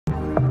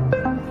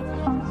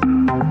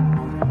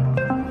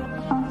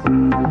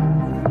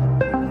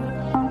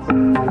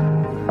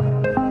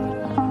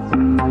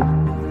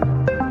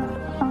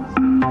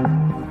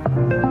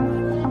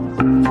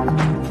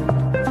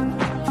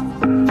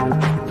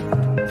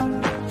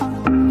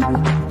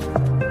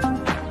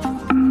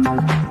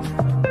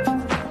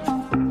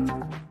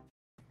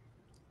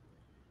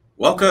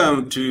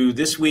Welcome to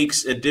this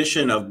week's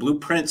edition of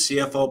Blueprint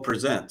CFO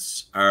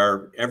Presents,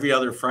 our every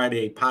other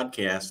Friday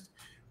podcast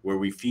where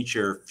we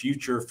feature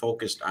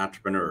future-focused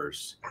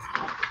entrepreneurs.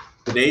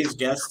 Today's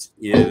guest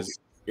is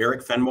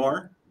Eric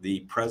Fenmore,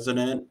 the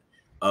president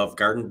of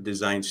Garden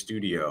Design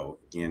Studio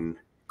in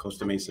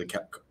Costa Mesa,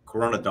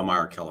 Corona del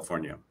Mar,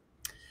 California.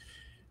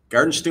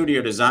 Garden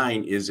Studio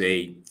Design is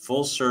a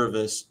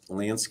full-service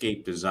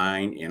landscape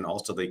design, and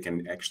also they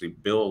can actually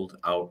build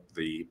out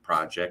the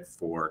project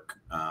for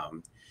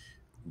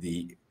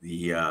the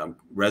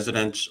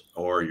residence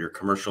or your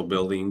commercial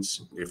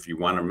buildings. If you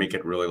want to make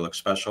it really look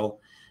special,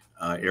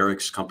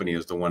 Eric's company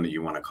is the one that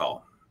you want to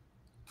call.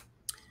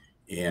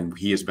 And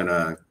he has been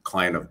a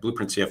client of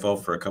Blueprint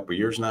CFO for a couple of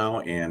years now,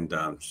 and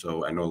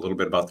so I know a little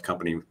bit about the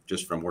company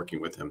just from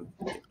working with him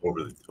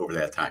over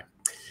that time.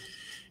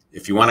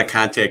 If you want to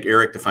contact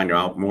Eric to find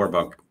out more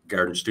about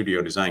Garden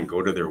Studio Design,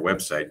 go to their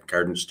website,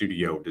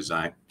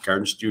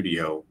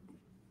 GardenDesignStudio.com.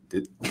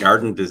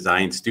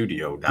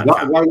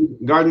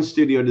 Garden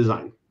Studio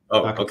Design.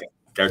 Oh, okay.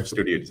 Garden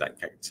Studio Design.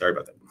 Sorry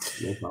about that.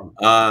 No problem.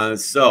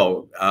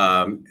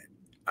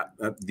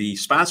 The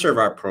sponsor of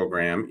our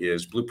program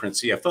is Blueprint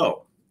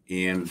CFO,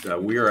 and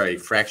we are a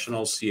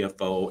fractional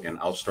CFO and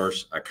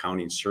outsourced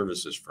accounting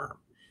services firm.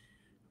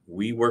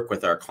 We work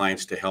with our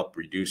clients to help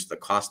reduce the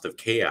cost of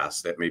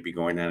chaos that may be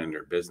going on in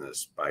their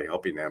business by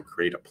helping them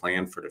create a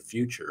plan for the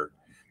future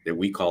that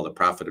we call the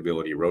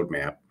profitability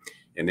roadmap,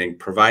 and then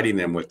providing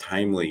them with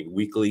timely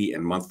weekly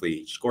and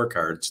monthly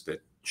scorecards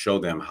that show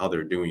them how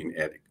they're doing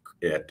at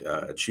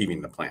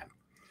achieving the plan.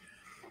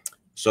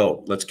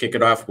 So let's kick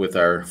it off with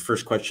our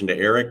first question to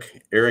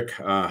Eric. Eric,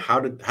 how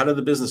did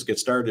the business get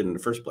started in the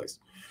first place?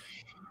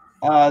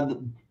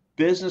 The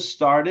business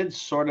started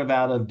sort of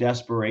out of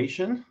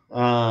desperation.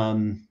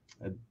 My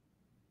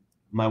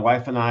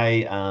wife and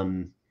I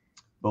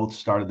both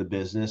started the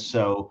business.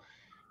 So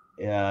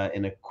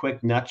in a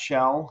quick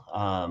nutshell,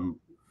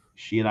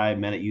 she and I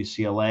met at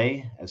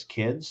UCLA as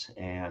kids,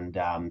 and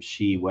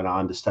she went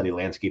on to study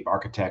landscape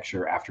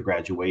architecture after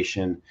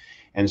graduation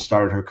and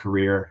started her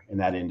career in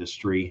that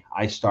industry.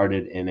 I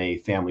started in a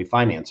family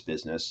finance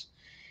business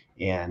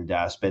and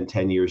spent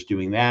 10 years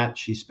doing that.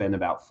 She spent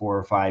about 4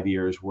 or 5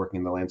 years working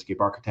in the landscape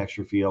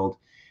architecture field.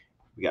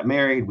 We got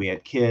married, we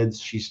had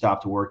kids, she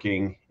stopped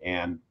working,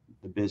 and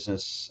the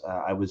business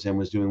I was in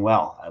was doing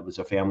well. It was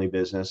a family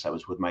business. I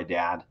was with my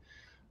dad.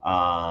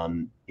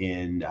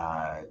 In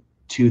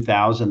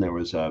 2000, there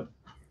was a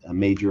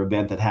major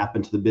event that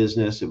happened to the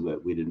business.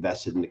 We'd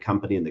invested in the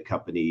company, and the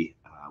company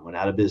went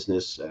out of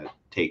business,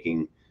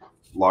 taking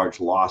large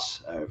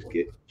loss,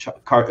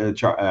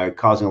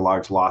 causing a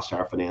large loss to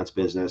our finance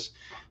business.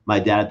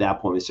 My dad at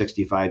that point was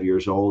 65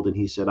 years old, and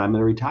he said, "I'm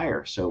going to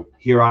retire." So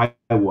here I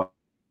was,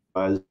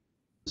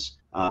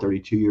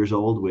 32 years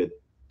old with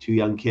 2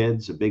 young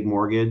kids, a big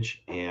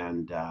mortgage,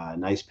 and a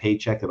nice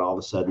paycheck that all of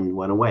a sudden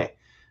went away.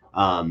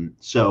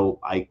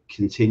 So I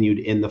continued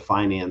in the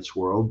finance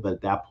world, but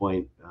at that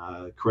point,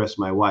 Chris,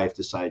 my wife,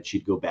 decided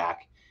she'd go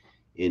back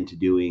into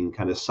doing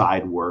kind of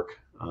side work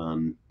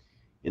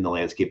in the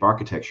landscape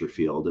architecture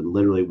field, and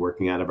literally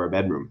working out of our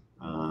bedroom.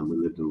 We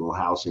lived in a little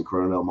house in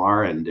Corona del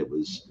Mar, and it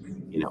was,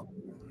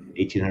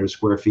 1,800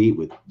 square feet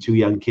with 2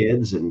 young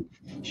kids, and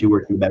she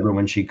worked in the bedroom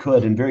when she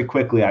could. And very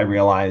quickly I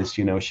realized,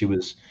 she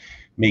was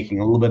making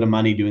a little bit of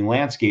money doing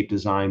landscape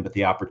design, but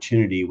the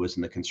opportunity was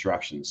in the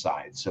construction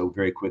side. So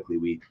very quickly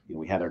we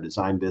had our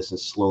design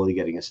business slowly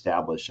getting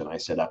established, and I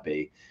set up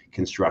a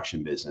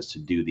construction business to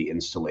do the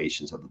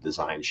installations of the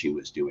design she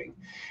was doing.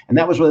 And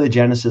that was really the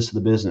genesis of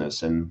the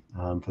business. And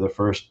for the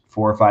first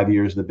 4 or 5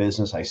 years of the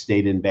business, I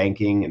stayed in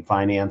banking and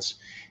finance,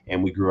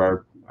 and we grew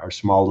our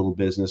small little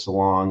business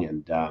along.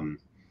 And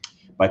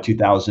by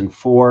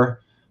 2004,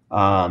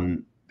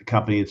 the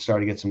company had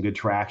started to get some good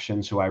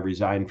traction, so I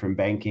resigned from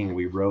banking.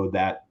 We rode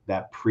that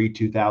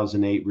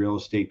pre-2008 real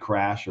estate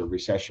crash or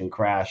recession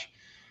crash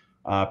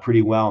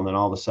pretty well. And then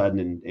all of a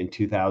sudden in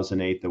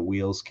 2008, the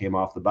wheels came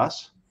off the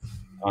bus.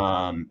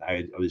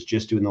 I was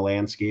just doing the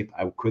landscape.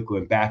 I quickly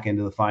went back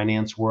into the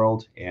finance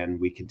world, and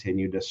we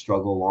continued to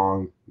struggle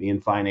along, me in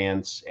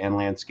finance and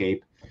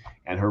landscape,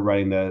 and her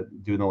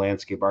doing the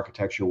landscape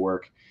architecture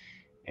work.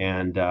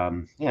 And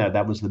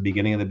that was the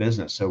beginning of the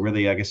business. So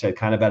really, like I said,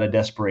 kind of out of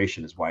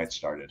desperation is why it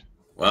started.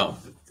 Wow,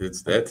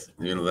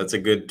 that's a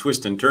good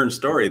twist and turn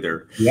story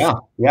there. Yeah.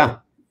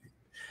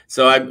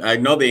 So I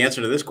know the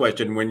answer to this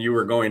question. When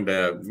you're growing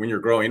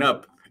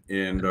up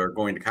or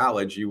going to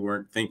college, you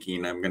weren't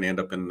thinking, I'm going to end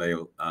up in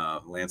the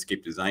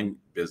landscape design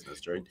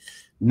business, right?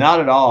 Not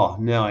at all.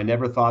 No, I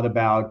never thought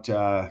about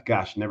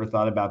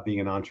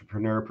being an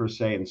entrepreneur per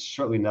se, and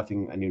certainly I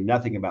knew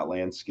nothing about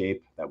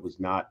landscape. That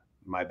was not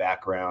my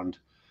background.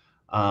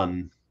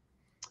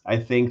 I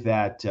think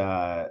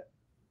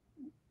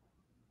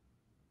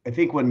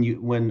when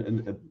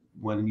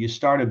you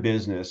start a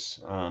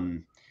business,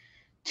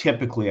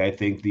 typically I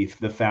think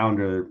the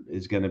founder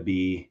is going to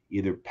be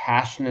either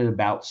passionate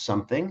about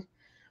something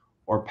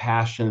or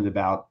passionate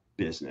about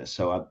business.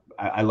 So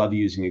I love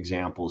using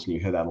examples, and you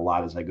hear that a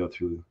lot as I go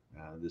through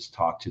this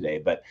talk today,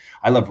 but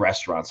I love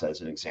restaurants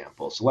as an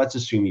example. So let's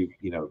assume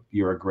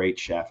you're a great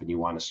chef and you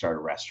want to start a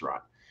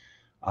restaurant.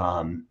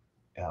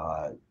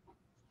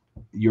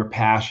 Your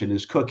passion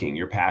is cooking.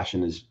 Your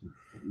passion is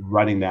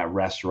running that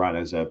restaurant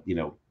as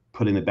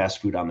putting the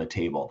best food on the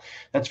table.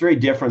 That's very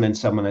different than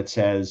someone that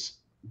says,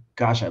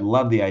 gosh, I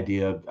love the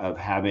idea of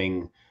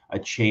having a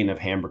chain of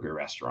hamburger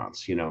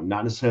restaurants,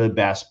 not necessarily the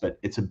best, but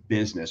it's a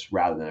business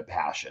rather than a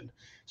passion.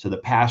 So the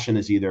passion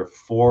is either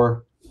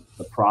for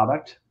the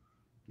product,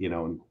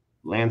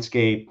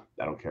 landscape,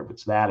 I don't care if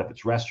it's that, if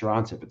it's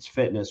restaurants, if it's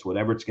fitness,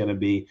 whatever it's going to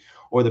be,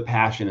 or the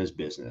passion is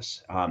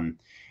business. And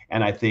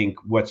I think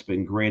what's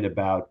been great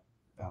about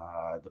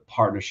the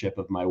partnership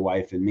of my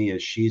wife and me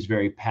is she's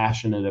very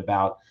passionate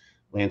about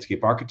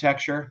landscape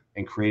architecture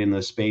and creating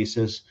those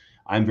spaces.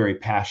 I'm very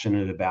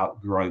passionate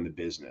about growing the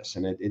business,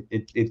 and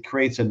it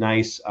creates a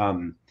nice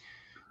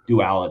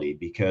duality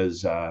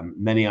because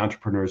many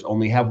entrepreneurs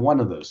only have one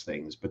of those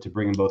things, but to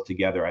bring them both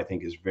together, I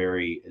think is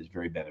very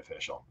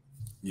beneficial.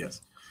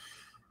 Yes.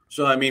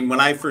 So, I mean, when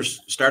I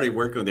first started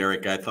working with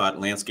Eric, I thought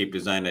landscape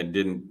design, I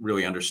didn't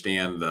really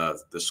understand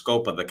the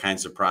scope of the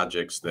kinds of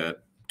projects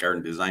that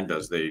Garden Design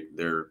does.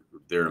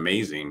 They're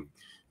amazing.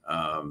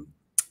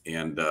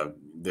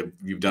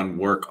 You've done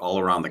work all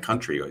around the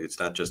country. It's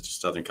not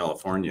just Southern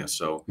California.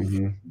 So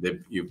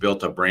you've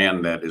built a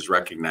brand that is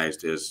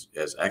recognized as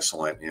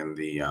excellent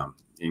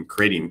in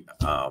creating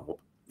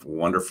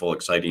wonderful,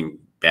 exciting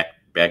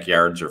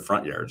backyards or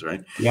front yards,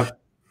 right? Yep.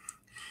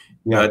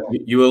 Yeah.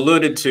 You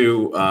alluded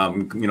to,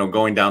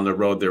 going down the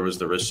road, there was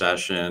the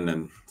recession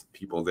and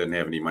people didn't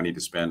have any money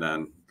to spend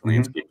on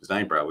landscape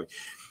design probably.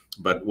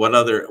 But what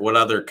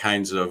other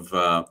kinds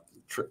of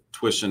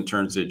twists and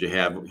turns did you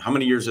have? How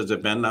many years has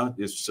it been now?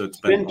 It's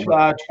been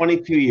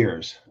 22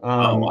 years.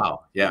 Oh,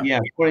 wow. Yeah. Yeah,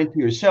 22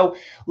 years. So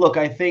look,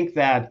 I think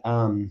that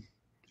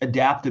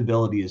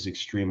adaptability is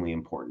extremely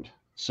important.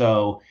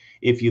 So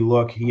if you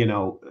look,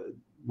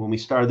 when we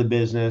started the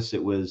business,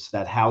 it was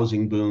that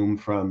housing boom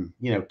from,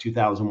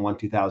 2001,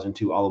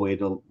 2002, all the way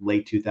to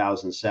late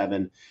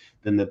 2007.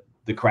 Then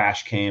the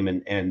crash came,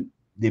 and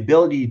the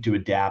ability to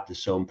adapt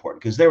is so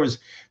important because there was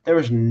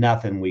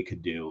nothing we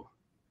could do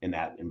in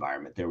that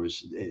environment. There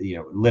was,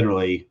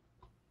 literally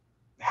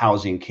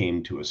housing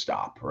came to a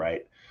stop,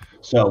 right?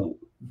 So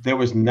there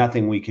was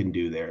nothing we could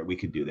do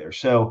there.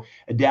 So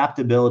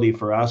adaptability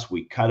for us,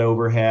 we cut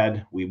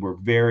overhead. We were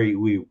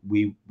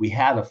we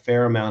had a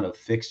fair amount of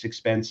fixed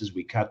expenses.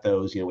 We cut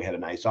those, we had a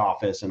nice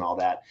office and all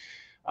that.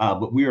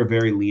 But we were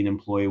very lean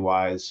employee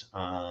wise.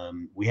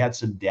 We had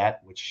some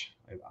debt, which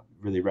I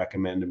really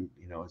recommend,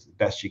 as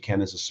best you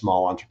can as a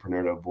small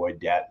entrepreneur to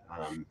avoid debt,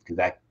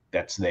 because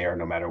that's there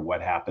no matter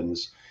what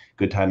happens,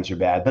 good times or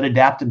bad. But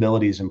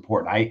adaptability is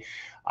important.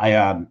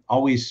 I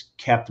always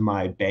kept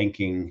my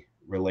banking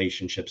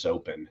relationships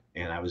open,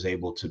 and I was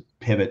able to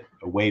pivot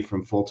away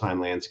from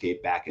full-time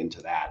landscape back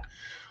into that.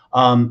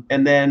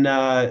 And then,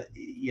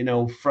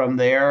 from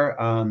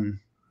there,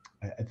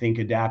 I think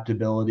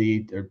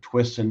adaptability, there are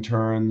twists and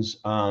turns.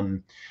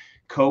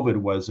 COVID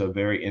was a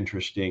very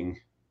interesting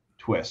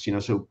twist,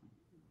 so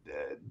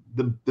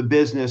the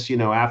business,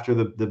 after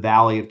the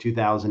valley of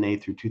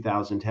 2008 through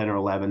 2010 or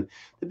 11,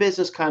 the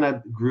business kind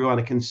of grew on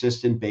a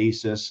consistent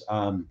basis.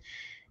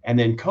 And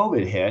then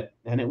COVID hit,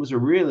 and it was a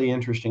really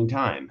interesting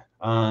time.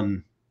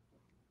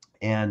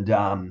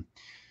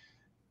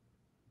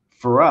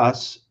 For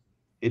us,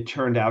 it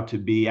turned out to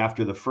be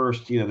after the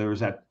first, there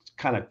was that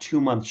kind of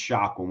 2-month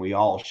shock when we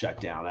all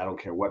shut down. I don't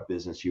care what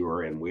business you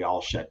were in, we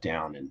all shut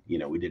down, and,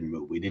 we didn't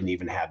move. We didn't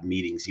even have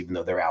meetings, even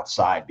though they're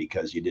outside,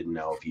 because you didn't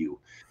know if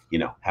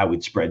how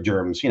we'd spread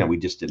germs, we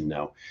just didn't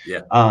know.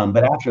 Yeah.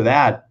 But after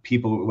that,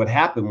 what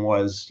happened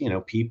was,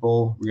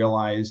 people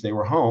realized they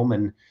were home,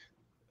 and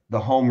the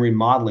home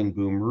remodeling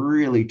boom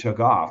really took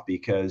off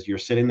because you're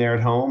sitting there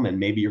at home and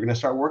maybe you're going to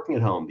start working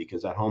at home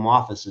because that home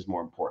office is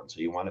more important.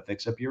 So you want to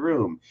fix up your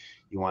room.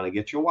 You want to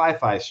get your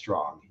Wi-Fi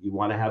strong. You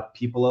want to have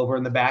people over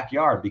in the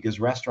backyard because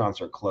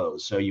restaurants are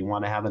closed. So you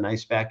want to have a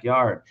nice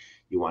backyard.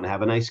 You want to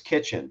have a nice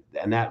kitchen.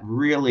 And that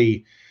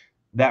really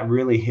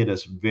hit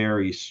us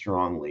very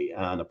strongly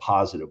in a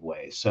positive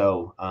way.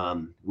 So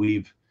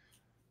we've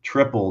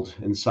tripled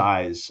in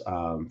size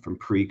from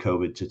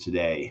pre-COVID to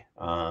today.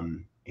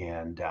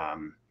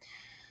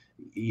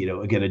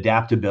 Again,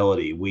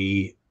 adaptability.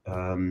 We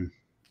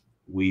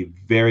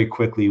very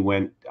quickly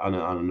went on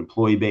an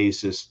employee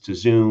basis to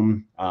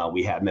Zoom.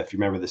 We had, if you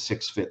remember, the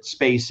 6-foot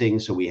spacing.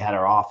 So we had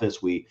our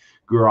office. We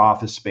grew our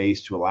office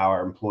space to allow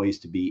our employees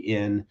to be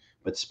in,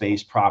 but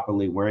spaced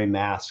properly, wearing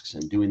masks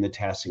and doing the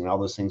testing and all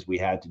those things we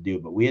had to do.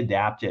 But we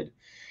adapted,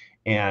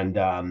 and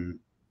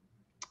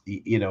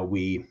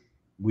we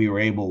were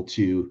able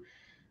to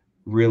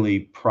really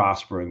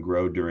prosper and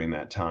grow during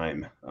that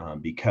time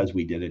because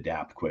we did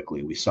adapt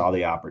quickly. We saw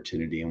the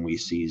opportunity and we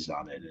seized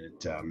on it.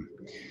 And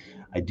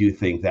I do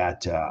think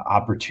that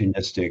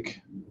opportunistic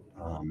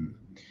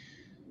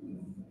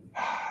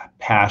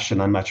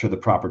passion, I'm not sure the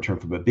proper term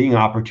for it, but being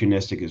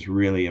opportunistic is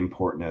really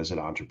important as an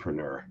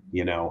entrepreneur.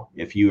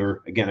 If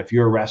you're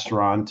a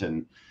restaurant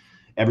and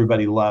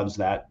everybody loves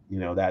that,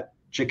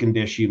 chicken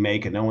dish you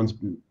make and no one's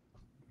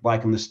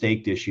liking the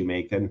steak dish you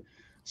make, then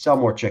sell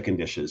more chicken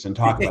dishes and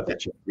talk about the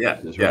chicken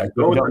dishes, right?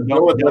 Go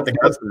with what the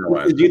customer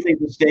wants. If you think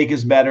the steak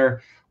is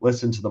better,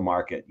 listen to the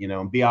market,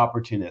 and be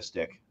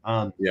opportunistic.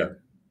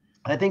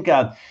 I think,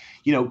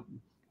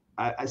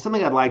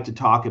 something I'd like to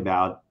talk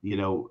about,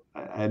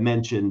 I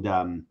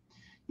mentioned,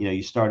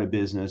 you start a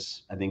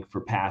business, I think,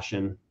 for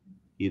passion,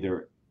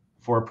 either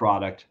for a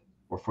product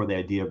or for the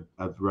idea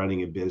of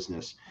running a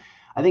business.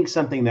 I think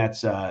something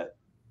that's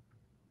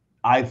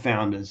I've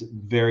found is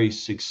very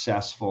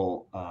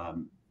successful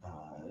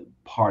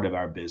part of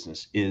our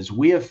business is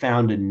we have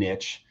found a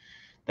niche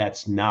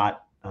that's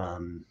not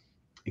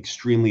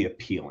extremely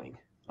appealing.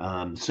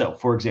 So,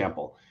 for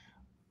example,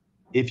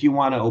 if you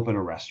want to open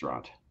a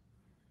restaurant,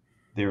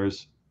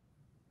 there's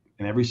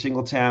in every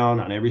single town,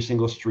 on every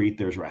single street,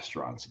 there's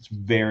restaurants. It's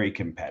very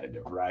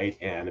competitive, right?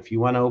 And if you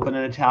want to open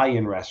an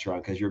Italian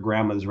restaurant because your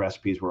grandmother's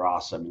recipes were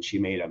awesome and she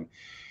made them,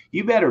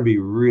 you better be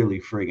really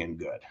friggin'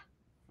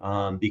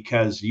 good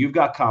because you've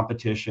got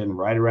competition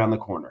right around the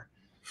corner.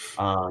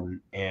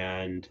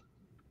 And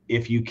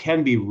if you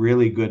can be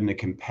really good in a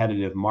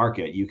competitive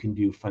market, you can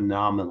do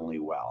phenomenally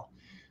well.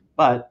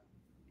 But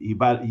you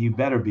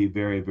better be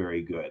very,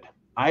 very good.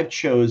 I've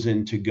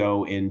chosen to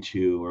go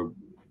into, or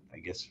I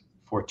guess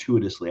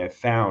fortuitously, I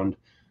found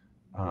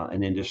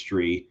an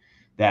industry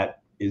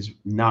that is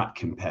not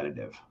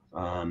competitive.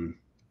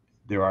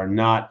 There are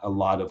not a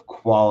lot of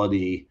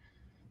quality.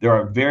 There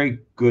are very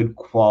good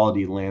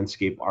quality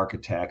landscape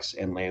architects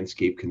and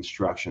landscape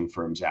construction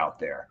firms out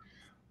there.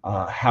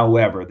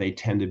 However, they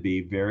tend to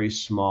be very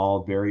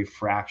small, very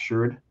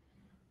fractured,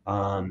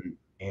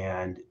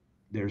 and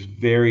there's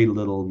very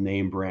little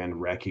name brand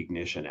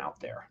recognition out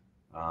there.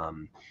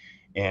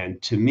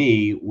 And to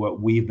me,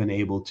 what we've been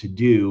able to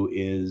do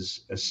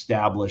is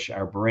establish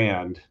our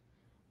brand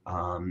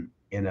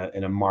in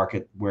a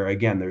market where,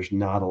 again, there's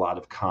not a lot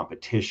of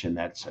competition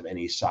that's of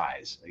any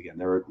size. Again,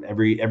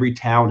 every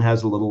town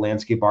has a little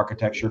landscape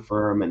architecture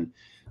firm and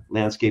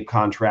landscape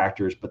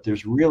contractors, but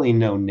there's really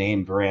no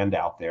name brand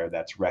out there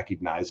that's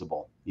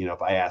recognizable.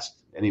 If I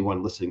asked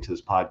anyone listening to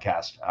this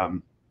podcast,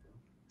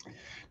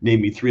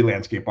 name me 3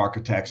 landscape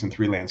architects and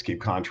 3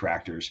 landscape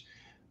contractors,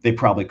 they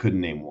probably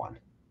couldn't name one.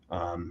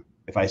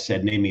 If I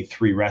said, name me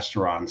 3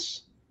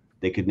 restaurants,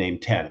 they could name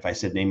 10. If I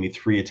said, name me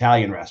 3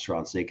 Italian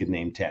restaurants, they could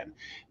name 10.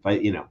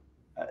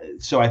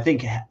 So I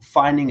think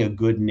finding a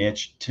good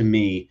niche to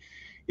me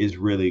is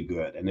really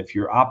good. And if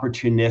you're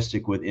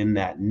opportunistic within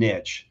that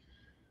niche,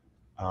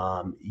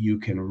 you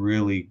can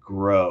really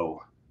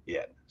grow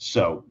it.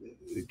 So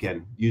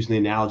again, using the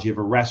analogy of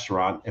a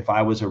restaurant, if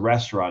I was a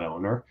restaurant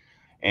owner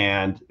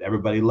and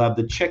everybody loved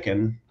the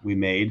chicken we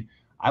made,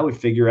 I would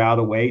figure out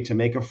a way to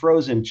make a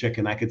frozen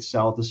chicken I could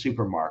sell at the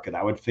supermarket.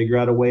 I would figure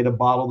out a way to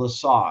bottle the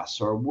sauce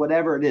or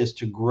whatever it is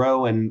to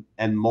grow and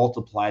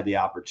multiply the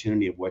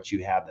opportunity of what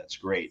you have. That's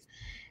great.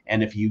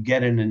 And if you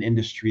get in an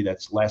industry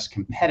that's less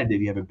competitive,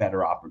 you have a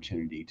better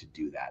opportunity to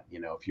do that.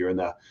 If you're in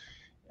the,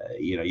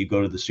 you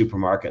go to the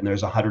supermarket and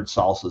there's 100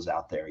 salsas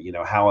out there,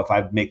 if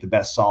I make the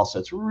best salsa,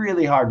 it's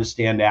really hard to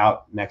stand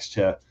out next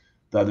to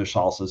the other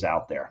salsas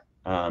out there.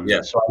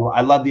 So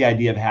I love the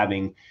idea of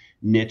having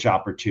niche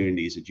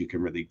opportunities that you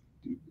can really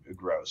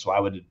grow. So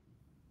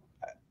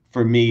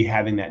for me,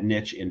 having that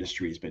niche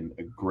industry has been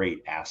a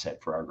great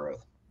asset for our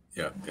growth.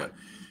 Yeah.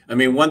 I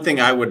mean, one thing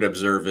I would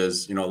observe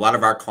is, a lot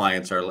of our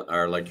clients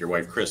are like your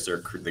wife, Chris,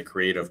 they're the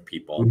creative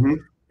people,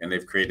 and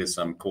they've created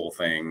some cool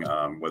thing,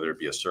 whether it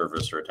be a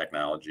service or a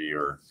technology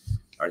or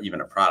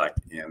even a product.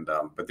 And,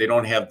 but they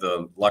don't have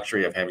the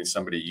luxury of having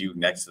somebody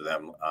next to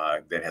them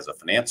that has a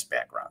finance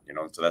background,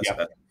 so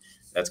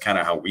that's kind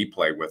of how we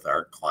play with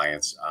our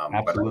clients.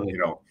 Absolutely.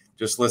 But,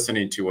 just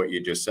listening to what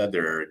you just said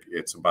there,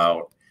 it's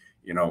about,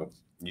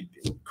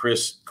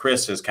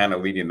 Chris is kind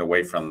of leading the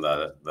way from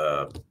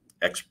the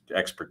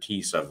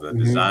expertise of the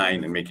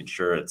design and making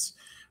sure it's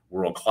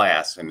world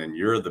class. And then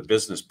you're the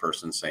business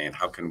person saying,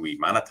 how can we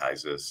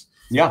monetize this?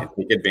 And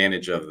take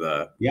advantage of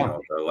the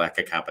lack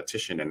of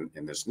competition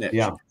in this niche.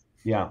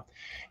 Yeah.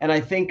 And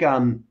I think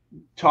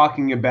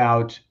talking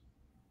about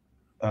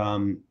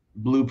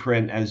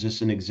Blueprint as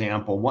just an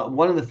example,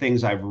 one of the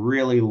things I've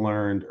really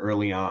learned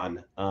early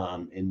on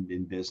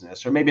in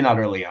business, or maybe not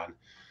early on,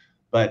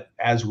 but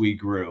as we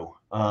grew,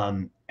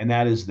 and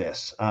that is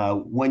this: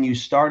 when you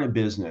start a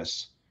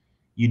business,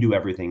 you do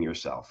everything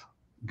yourself.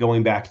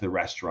 Going back to the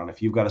restaurant,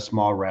 if you've got a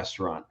small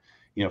restaurant,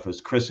 if it's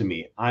Chris and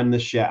me, I'm the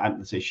chef.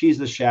 Let's say she's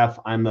the chef,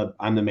 I'm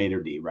the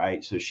maitre d',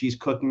 right? So she's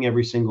cooking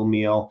every single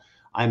meal.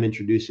 I'm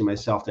introducing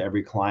myself to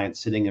every client,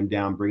 sitting them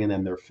down, bringing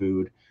them their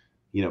food,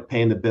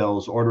 paying the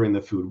bills, ordering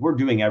the food. We're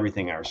doing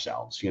everything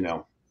ourselves,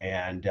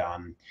 and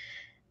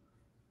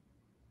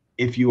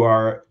if you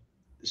are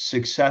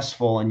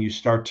successful and you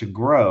start to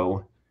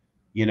grow,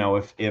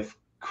 if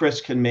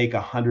Chris can make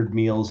 100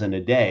 meals in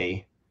a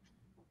day,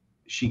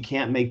 she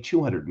can't make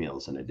 200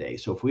 meals in a day.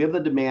 So if we have the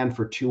demand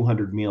for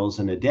 200 meals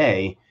in a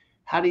day,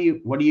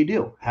 what do you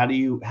do? How do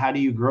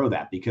you grow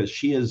that? Because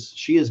she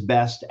is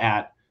best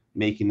at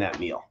making that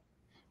meal,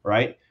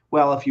 right?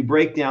 Well, if you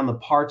break down the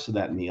parts of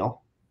that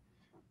meal,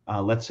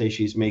 let's say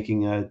she's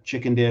making a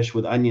chicken dish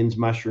with onions,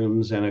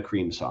 mushrooms, and a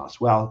cream sauce.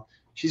 Well,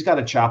 she's got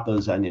to chop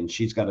those onions.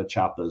 She's got to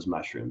chop those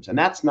mushrooms. And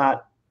that's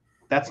not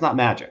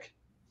magic.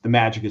 The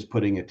magic is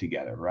putting it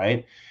together,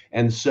 right?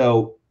 And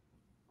so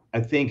I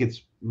think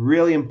it's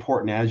really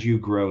important as you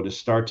grow to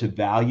start to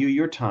value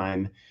your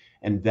time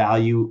and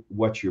value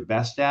what you're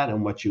best at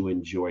and what you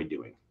enjoy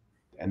doing.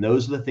 And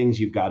those are the things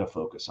you've got to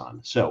focus on.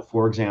 So,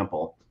 for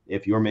example,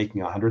 if you're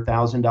making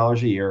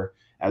 $100,000 a year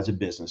as a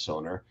business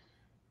owner,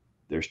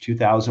 there's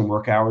 2,000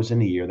 work hours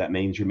in a year. That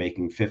means you're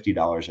making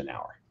 $50 an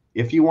hour.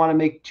 If you want to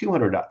make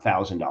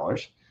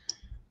 $200,000,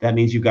 that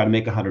means you've got to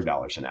make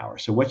 $100 an hour.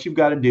 So what you've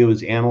got to do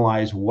is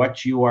analyze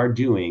what you are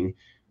doing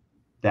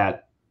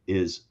that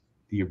is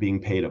you're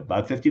being paid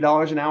above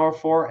 $50 an hour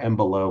for and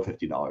below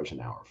 $50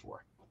 an hour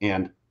for.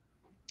 And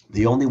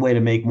the only way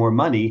to make more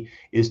money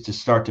is to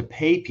start to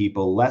pay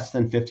people less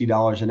than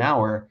 $50 an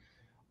hour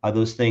are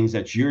those things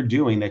that you're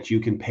doing that you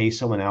can pay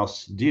someone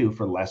else to do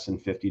for less than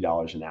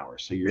 $50 an hour.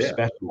 So you're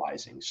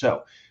specializing.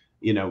 So,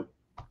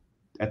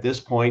 at this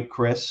point,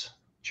 Chris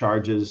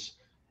charges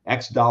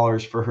X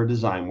dollars for her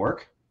design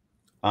work.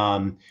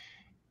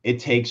 It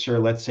takes her,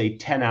 let's say,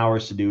 10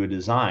 hours to do a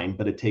design,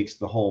 but it takes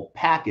the whole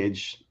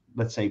package,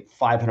 let's say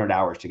 500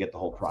 hours to get the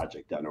whole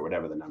project done or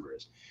whatever the number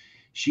is.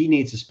 She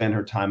needs to spend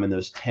her time in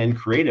those 10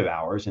 creative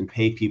hours and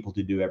pay people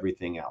to do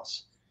everything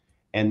else.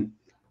 And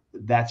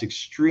that's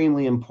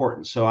extremely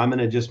important. So I'm going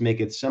to just make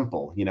it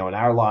simple. In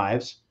our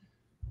lives,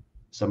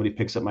 somebody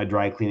picks up my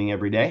dry cleaning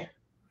every day.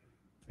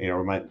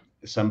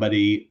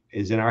 Somebody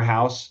is in our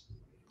house,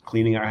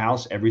 cleaning our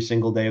house every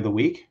single day of the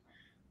week.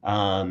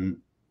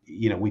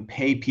 We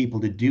pay people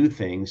to do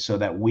things so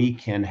that we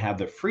can have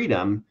the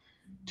freedom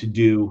to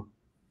do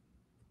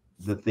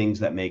the things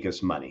that make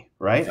us money,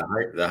 right?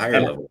 The higher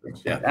level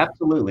things. Yeah,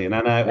 absolutely. And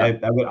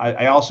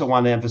I also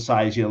want to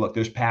emphasize, look,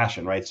 there's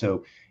passion, right?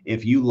 So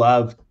if you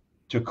love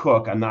to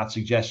cook, I'm not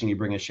suggesting you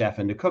bring a chef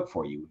in to cook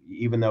for you,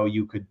 even though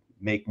you could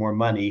make more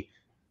money,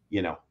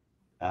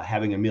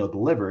 having a meal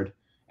delivered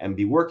and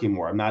be working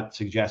more. I'm not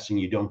suggesting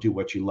you don't do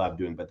what you love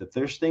doing, but if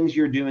there's things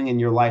you're doing in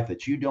your life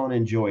that you don't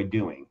enjoy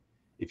doing,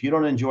 if you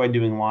don't enjoy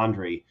doing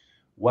laundry,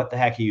 what the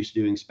heck are you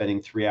doing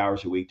spending 3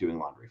 hours a week doing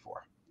laundry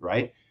for,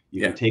 right?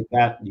 You can take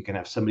that, you can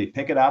have somebody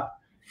pick it up,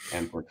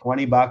 and for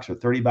 $20 or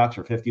 $30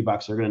 or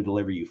 $50, they're going to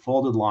deliver you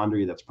folded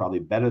laundry that's probably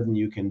better than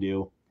you can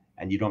do,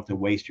 and you don't have to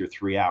waste your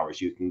 3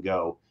 hours. You can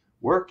go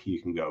work,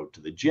 you can go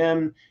to the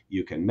gym,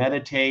 you can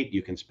meditate,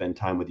 you can spend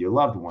time with your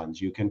loved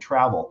ones, you can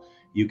travel,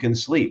 you can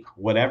sleep,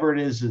 whatever it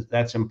is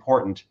that's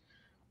important.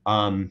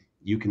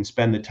 You can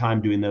spend the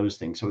time doing those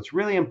things. So it's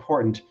really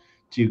important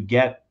to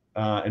get,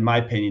 in my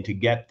opinion, to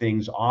get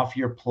things off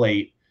your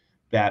plate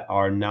that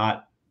are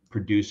not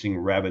producing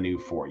revenue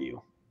for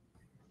you.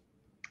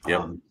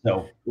 Yep.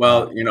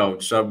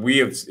 So we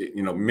have,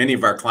 many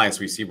of our clients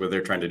we see where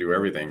they're trying to do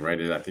everything, right?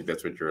 And I think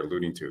that's what you're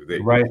alluding to.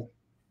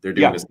 They're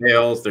doing the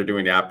sales, they're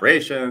doing the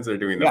operations, they're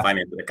doing the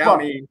finance and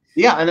accounting.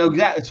 Well, I know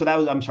exactly. So that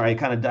was, I'm sorry, I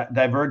kind of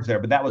diverged there,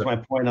 but that was my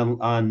point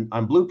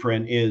on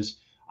Blueprint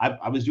is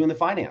I was doing the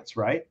finance,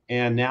 right?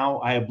 And now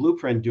I have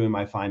Blueprint doing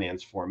my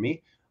finance for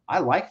me. I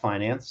like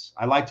finance.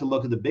 I like to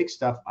look at the big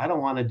stuff. I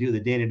don't want to do the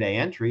day-to-day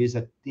entries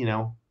that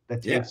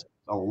takes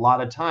a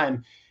lot of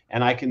time,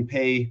 and I can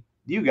pay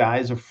you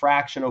guys a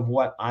fraction of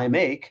what I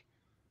make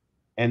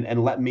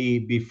and let me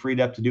be freed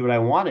up to do what I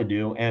want to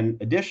do. And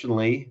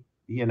additionally,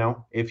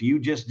 if you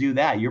just do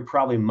that, you're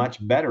probably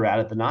much better at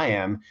it than I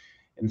am.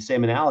 In the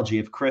same analogy,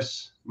 if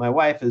Chris, my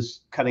wife,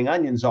 is cutting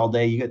onions all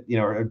day, you get,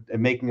 or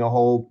making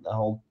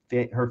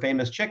her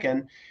famous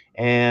chicken,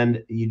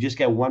 and you just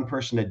get one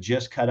person to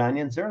just cut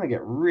onions, they're going to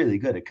get really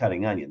good at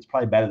cutting onions,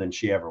 probably better than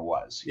she ever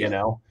was,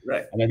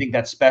 Right. And I think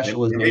that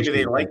specialization. Maybe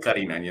they like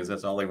cutting onions.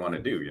 That's all they want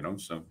to do,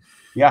 So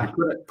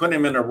put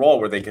them in a role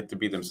where they get to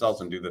be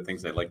themselves and do the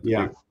things they like to do.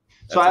 That's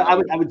so I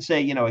would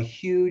say, a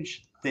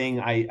huge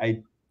thing,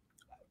 I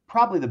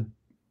probably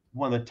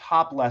one of the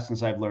top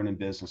lessons I've learned in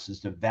business is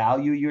to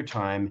value your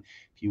time.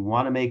 If you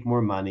want to make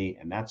more money,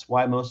 and that's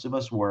why most of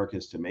us work,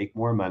 is to make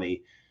more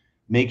money,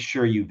 make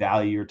sure you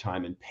value your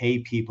time and pay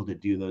people to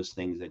do those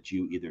things that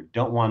you either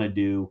don't want to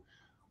do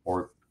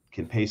or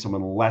can pay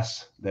someone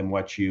less than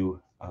what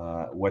you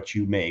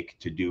make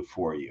to do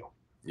for you.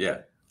 Yeah,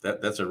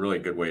 that's a really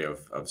good way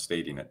of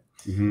stating it.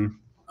 Mm-hmm.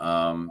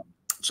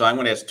 So I'm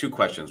going to ask two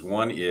questions.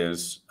 One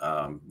is,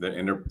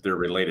 and they're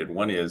related.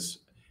 One is,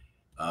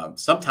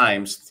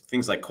 sometimes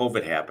things like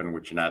COVID happen,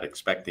 which you're not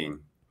expecting,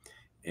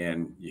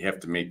 and you have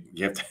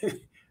to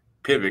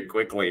pivot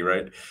quickly,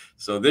 right?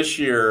 So this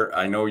year,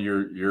 I know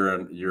you're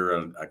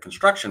a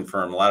construction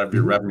firm. A lot of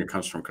your revenue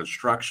comes from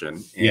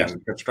construction,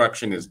 and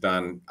construction is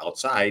done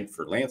outside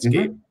for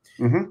landscape.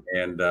 Mm-hmm.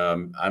 And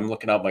I'm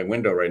looking out my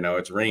window right now.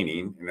 It's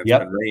raining, and it's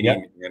been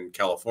raining in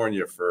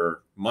California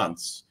for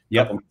months.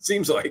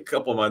 Seems like a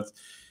couple months.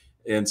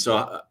 And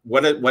so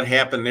what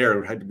happened there?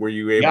 Were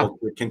you able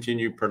to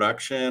continue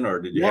production, or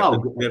did you have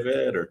to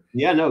pivot? Or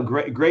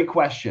great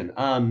question.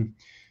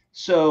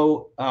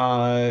 So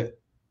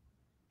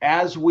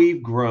as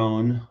we've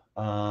grown,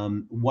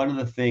 one of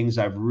the things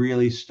I've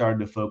really started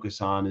to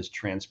focus on is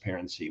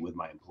transparency with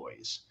my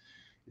employees.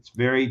 It's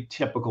very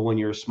typical when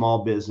you're a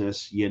small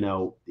business,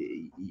 you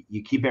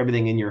keep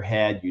everything in your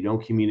head. You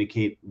don't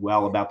communicate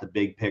well about the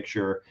big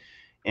picture.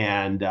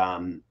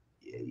 And,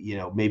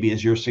 maybe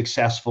as you're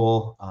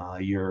successful,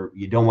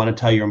 you don't want to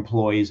tell your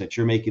employees that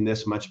you're making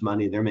this much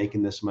money, they're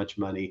making this much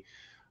money.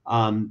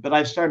 But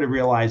I've started to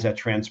realize that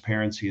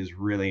transparency is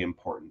really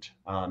important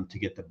to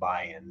get the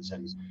buy-ins.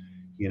 And,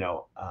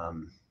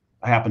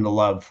 I happen to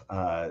love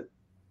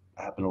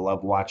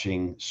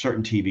watching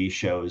certain TV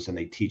shows, and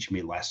they teach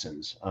me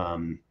lessons.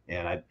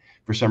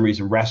 For some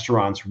reason,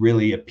 restaurants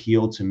really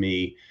appeal to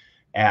me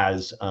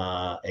as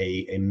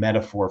a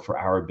metaphor for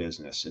our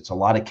business. It's a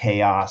lot of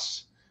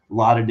chaos, a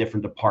lot of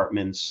different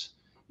departments,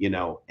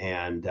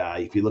 and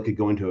if you look at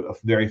going to a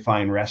very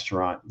fine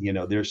restaurant,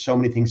 there's so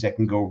many things that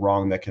can go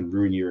wrong that can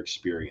ruin your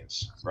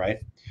experience, right?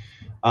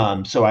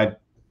 So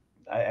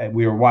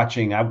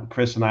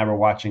Chris and I were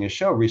watching a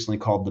show recently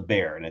called The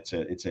Bear, and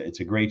it's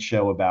a great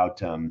show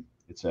about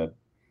it's a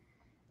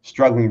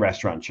struggling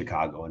restaurant in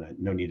Chicago, and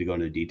no need to go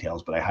into the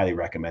details, but I highly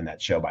recommend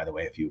that show, by the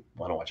way, if you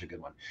want to watch a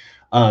good one.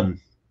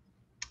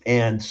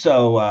 And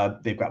so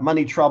they've got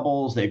money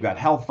troubles, they've got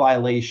health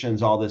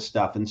violations, all this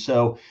stuff. And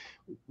so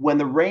when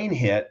the rain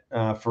hit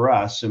for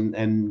us, and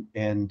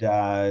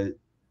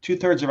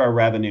 2/3 of our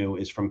revenue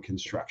is from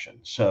construction,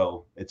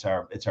 so it's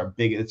our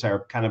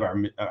kind of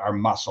our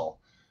muscle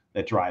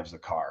that drives the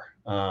car.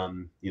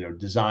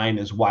 Design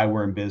is why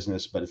we're in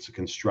business, but it's the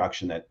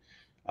construction that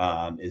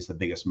is the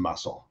biggest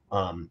muscle.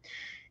 The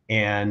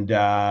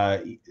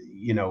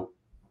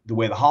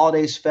way the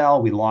holidays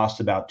fell, we lost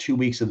about 2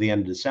 weeks at the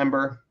end of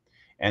December.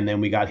 And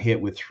then we got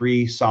hit with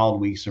 3 solid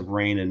weeks of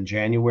rain in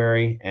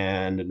January,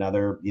 and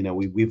another,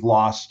 we've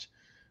lost,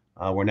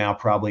 we're now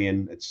probably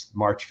it's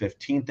March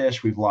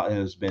 15th-ish.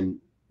 It's been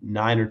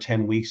 9 or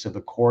 10 weeks of the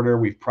quarter.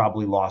 We've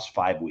probably lost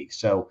 5 weeks.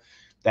 So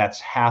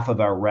that's half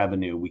of our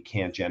revenue we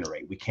can't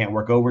generate. We can't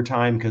work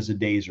overtime because the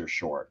days are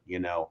short,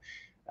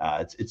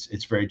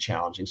 it's very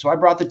challenging. So I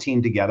brought the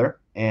team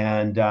together,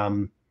 and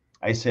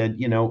I said,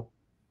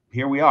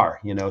 here we are,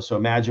 so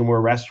imagine we're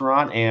a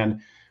restaurant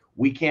and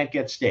we can't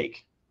get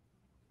steak.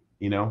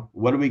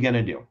 What are we going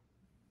to do?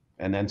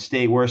 And then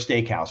we're a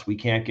steakhouse. We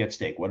can't get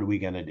steak. What are we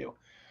going to do?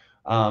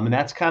 And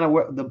that's kind of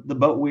what the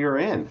boat we were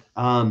in.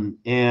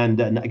 And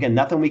again,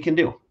 nothing we can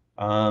do.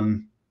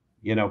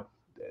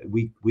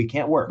 We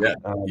can't work. Yeah,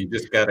 you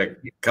just got to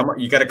come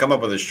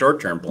up with a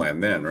short-term plan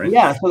then, right?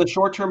 Yeah. So the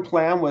short-term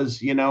plan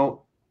was, we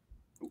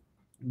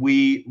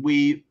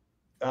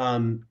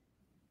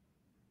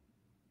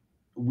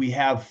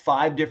have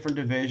 5 different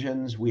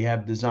divisions. We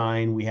have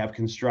design, we have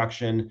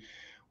construction,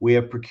 we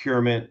have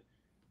procurement,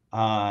 we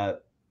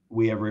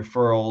have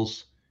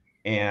referrals,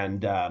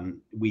 and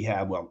we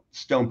have,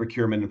 stone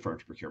procurement and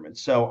furniture procurement.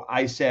 So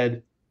I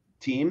said,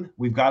 team,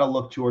 we've got to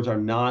look towards our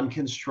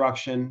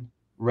non-construction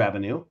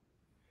revenue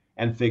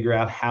and figure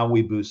out how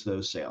we boost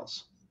those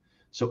sales.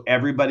 So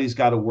everybody's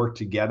got to work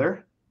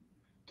together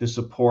to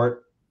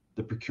support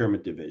the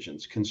procurement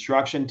divisions.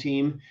 Construction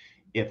team,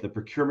 if the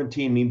procurement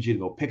team needs you to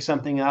go pick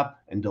something up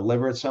and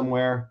deliver it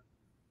somewhere,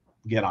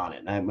 get on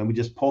it. And we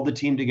just pulled the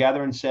team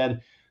together and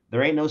said,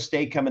 there ain't no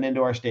steak coming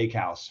into our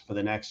steakhouse for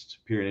the next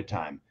period of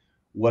time.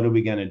 What are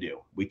we going to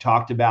do? We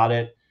talked about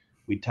it.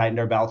 We tightened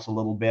our belts a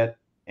little bit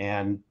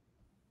and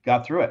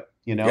got through it,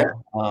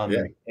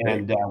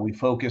 we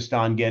focused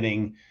on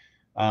getting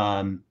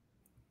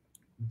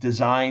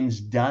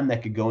designs done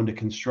that could go into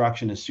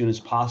construction as soon as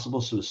possible.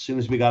 So as soon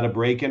as we got a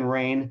break in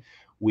rain,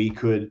 we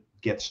could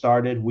get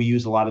started. We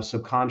use a lot of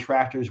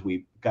subcontractors.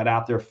 We got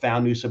out there,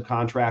 found new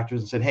subcontractors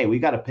and said, hey, we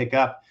got to pick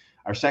up.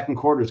 Our second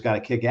quarter's got to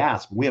kick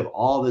ass. We have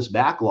all this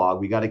backlog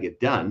we got to get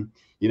done.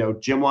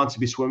 Jim wants to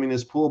be swimming in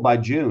his pool by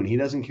June. He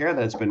doesn't care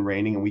that it's been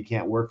raining and we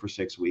can't work for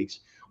 6 weeks.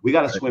 We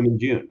got to swim in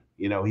June.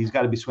 He's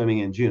got to be swimming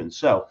in June.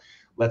 So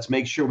let's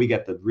make sure we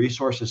get the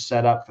resources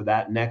set up for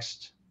that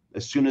next.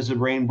 As soon as the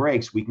rain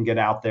breaks, we can get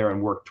out there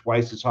and work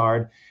twice as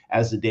hard.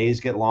 As the days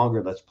get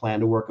longer, let's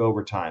plan to work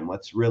overtime.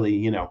 Let's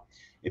really,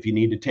 if you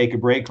need to take a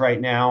break right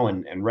now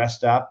and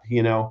rest up,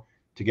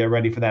 to get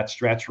ready for that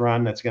stretch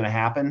run, that's going to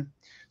happen.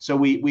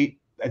 So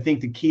I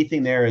think the key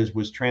thing there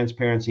was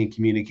transparency and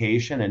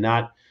communication, and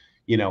not,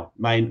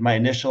 my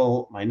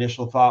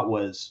initial thought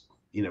was,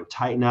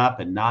 tighten up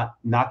and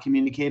not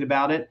communicate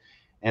about it.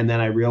 And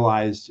then I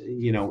realized,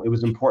 it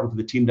was important for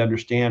the team to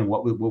understand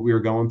what we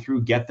were going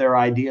through, get their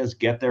ideas,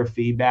 get their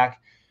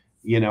feedback,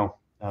 get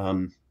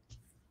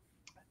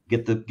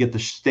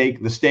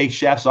the steak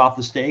chefs off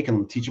the steak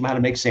and teach them how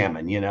to make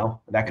salmon,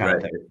 that kind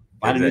of thing.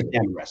 Find a new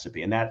salmon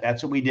recipe. And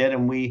that's what we did.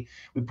 And we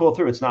pulled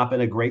through. It's not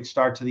been a great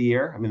start to the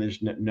year. I mean, there's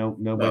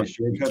nobody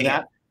sugarcoat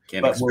that.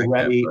 But we're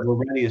ready. We're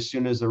ready as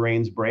soon as the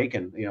rains break.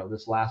 And,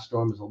 this last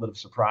storm is a little bit of a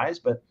surprise,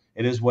 but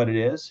it is what it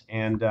is.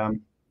 And,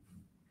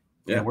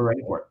 we're ready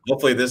for it.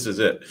 Hopefully this is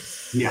it.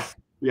 Yeah.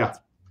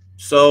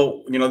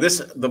 So,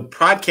 the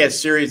podcast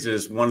series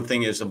is one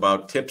thing is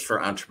about tips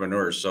for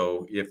entrepreneurs.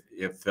 So if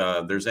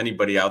there's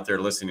anybody out there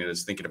listening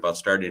that's thinking about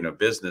starting a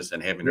business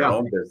and having their Yeah.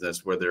 own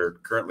business where they're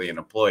currently an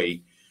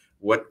employee,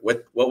 what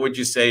would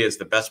you say is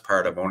the best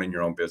part of owning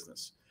your own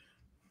business?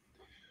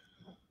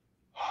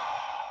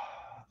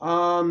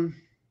 I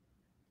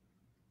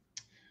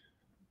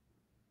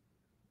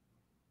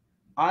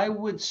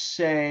would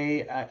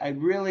say I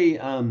really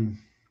I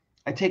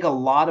take a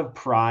lot of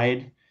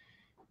pride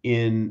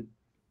in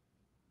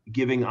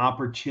giving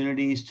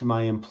opportunities to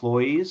my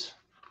employees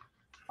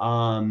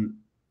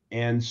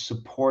and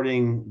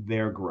supporting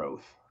their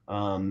growth.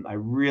 I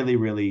really,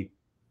 really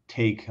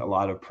take a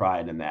lot of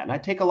pride in that. And I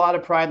take a lot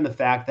of pride in the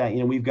fact that,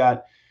 we've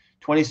got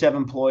 27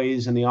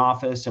 employees in the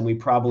office and we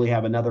probably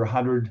have another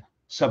 100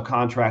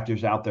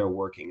 subcontractors out there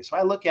working. So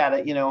I look at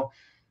it,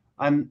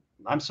 I'm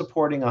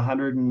supporting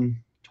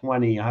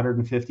 120,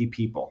 150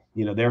 people,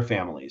 their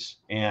families.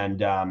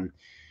 And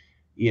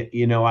I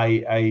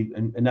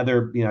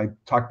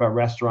talk about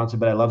restaurants,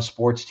 but I love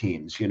sports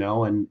teams,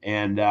 and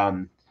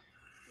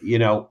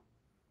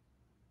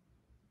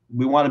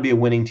we want to be a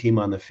winning team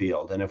on the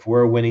field. And if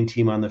we're a winning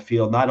team on the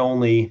field, not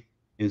only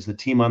is the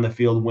team on the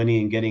field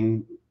winning and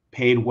getting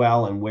paid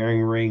well and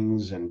wearing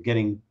rings and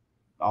getting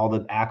all the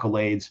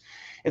accolades,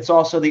 it's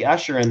also the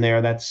usher in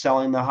there that's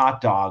selling the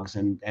hot dogs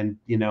and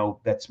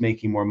that's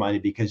making more money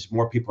because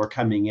more people are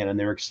coming in and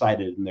they're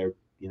excited and they're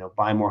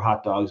buying more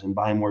hot dogs and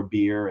buying more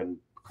beer and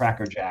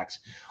Cracker Jacks.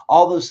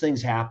 All those things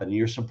happen. And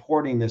you're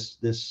supporting this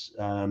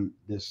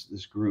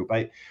group.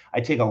 I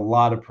take a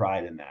lot of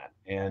pride in that.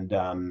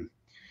 And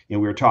we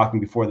were talking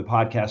before the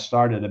podcast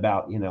started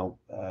about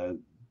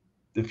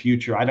the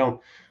future.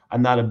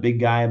 I'm not a big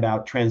guy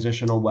about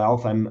transitional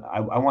wealth. I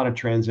want to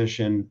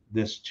transition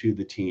this to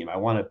the team. I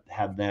want to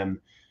have them,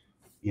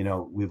 we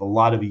have a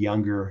lot of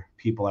younger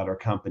people at our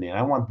company, and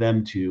I want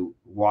them to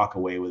walk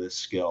away with a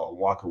skill,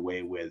 walk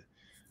away with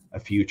a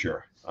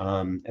future.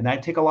 And I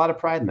take a lot of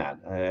pride in that.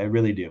 I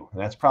really do.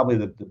 And that's probably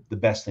the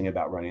best thing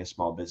about running a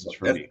small business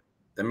for me.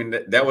 I mean,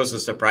 that was a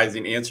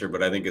surprising answer,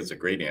 but I think it's a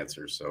great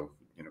answer. So,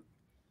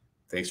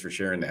 thanks for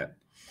sharing that.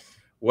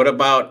 What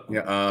about,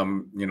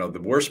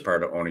 the worst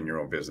part of owning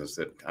your own business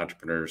that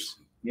entrepreneurs?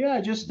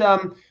 Yeah, just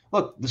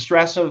look, the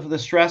stress of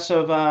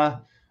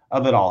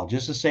it all,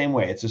 just the same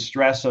way. It's a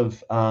stress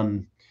of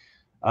when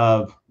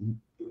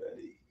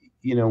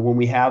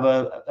we have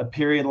a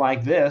period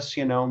like this,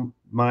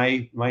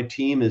 my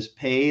team is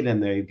paid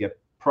and they get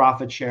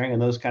profit sharing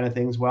and those kind of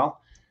things.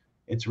 Well,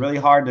 it's really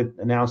hard to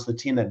announce to the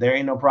team that there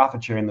ain't no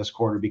profit sharing this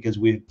quarter because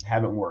we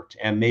haven't worked.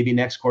 And maybe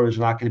next quarter is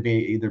not going to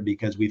be either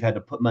because we've had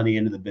to put money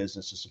into the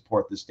business to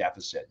support this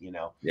deficit,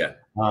 Yeah.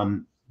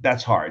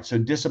 That's hard. So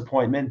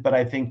disappointment, but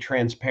I think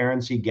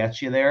transparency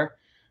gets you there.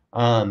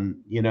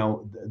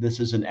 This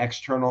is an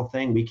external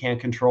thing. We can't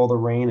control the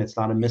rain. It's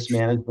not a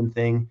mismanagement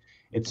thing.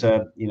 It's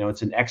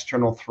it's an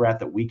external threat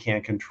that we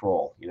can't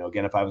control.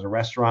 Again, if I was a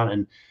restaurant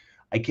and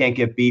I can't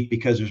get beef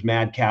because there's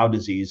mad cow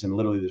disease and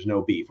literally there's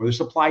no beef, or there's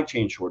supply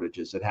chain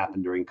shortages that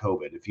happened during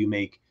COVID. If you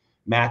make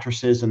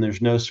mattresses and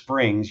there's no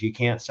springs, you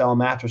can't sell a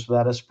mattress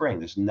without a spring.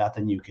 There's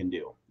nothing you can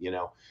do,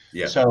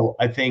 Yeah. So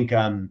I think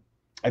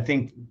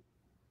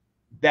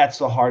that's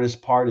the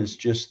hardest part is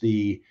just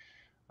the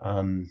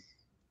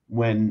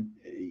when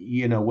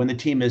the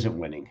team isn't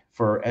winning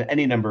for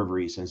any number of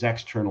reasons,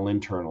 external,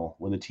 internal,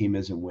 when the team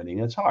isn't winning,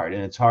 it's hard.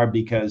 And it's hard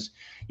because,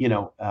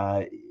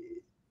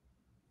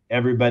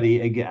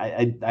 everybody,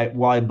 again,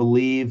 while I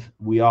believe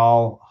we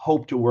all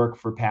hope to work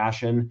for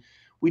passion,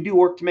 we do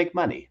work to make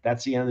money.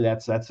 That's the end.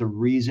 That's the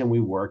reason we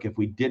work. If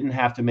we didn't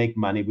have to make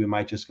money, we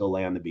might just go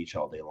lay on the beach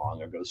all day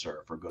long or go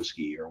surf or go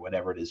ski or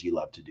whatever it is you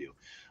love to do.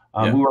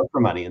 We work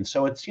for money. And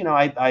so it's,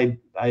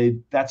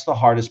 that's the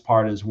hardest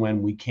part is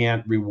when we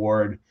can't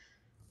reward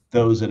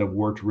those that have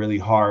worked really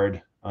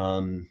hard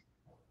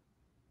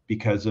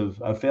because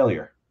of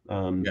failure.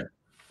 And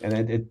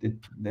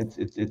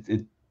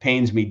it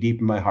pains me deep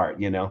in my heart,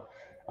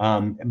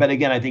 but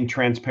again, I think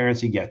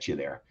transparency gets you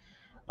there.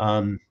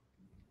 And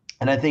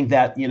I think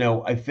that,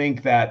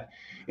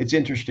 it's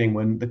interesting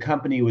when the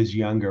company was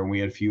younger and we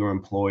had fewer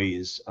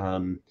employees,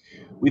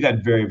 we've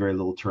had very, very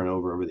little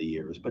turnover over the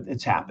years, but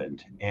it's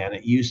happened. And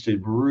it used to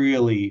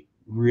really,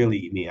 really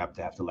eat me up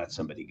to have to let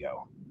somebody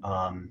go.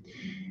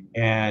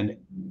 And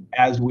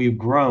as we've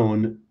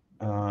grown,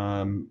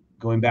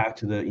 going back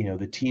to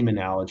the team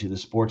analogy, the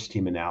sports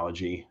team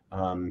analogy,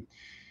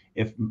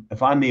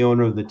 if I'm the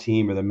owner of the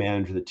team or the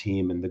manager of the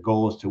team, and the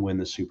goal is to win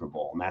the Super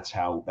Bowl, and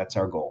that's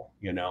our goal,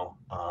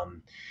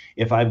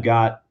 if I've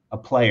got a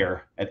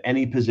player at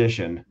any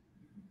position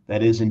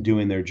that isn't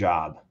doing their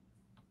job,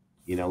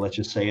 let's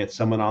just say it's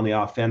someone on the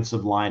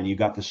offensive line, you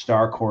got the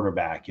star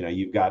quarterback,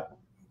 you've got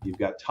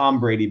Tom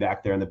Brady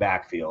back there in the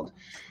backfield,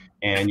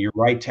 and your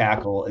right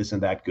tackle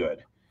isn't that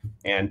good,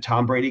 and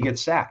Tom Brady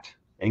gets sacked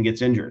and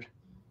gets injured.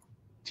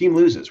 Team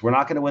loses. We're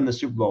not going to win the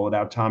Super Bowl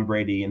without Tom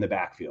Brady in the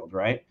backfield,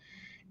 right?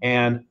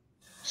 And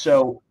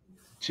so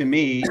to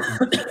me,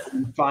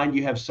 you find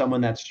you have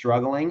someone that's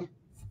struggling,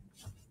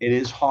 it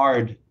is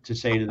hard to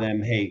say to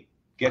them, hey,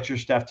 get your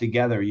stuff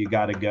together, you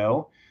got to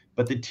go.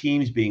 But the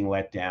team's being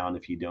let down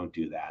if you don't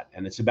do that.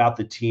 And it's about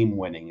the team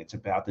winning. It's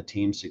about the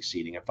team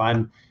succeeding. If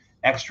I'm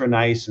extra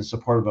nice and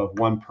supportive of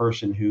one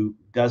person who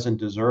doesn't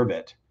deserve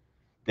it,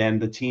 then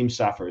the team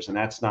suffers. And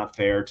that's not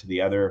fair to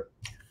the other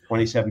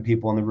 27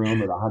 people in the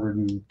room or the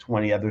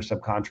 120 other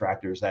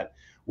subcontractors that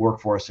work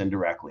for us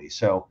indirectly.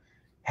 So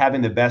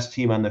having the best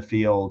team on the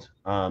field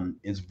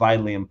is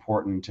vitally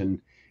important,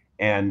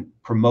 and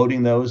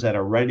promoting those that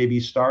are ready to be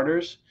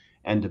starters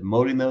and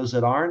demoting those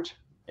that aren't,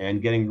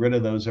 and getting rid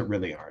of those that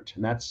really aren't.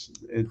 And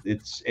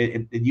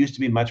it used to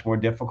be much more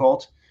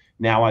difficult.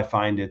 Now I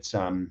find it's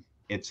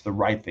the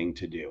right thing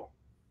to do.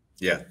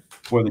 Yeah.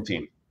 For the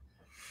team.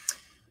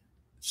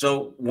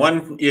 So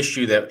one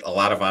issue that a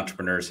lot of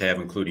entrepreneurs have,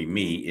 including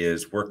me,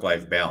 is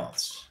work-life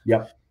balance.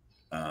 Yep.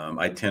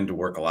 I tend to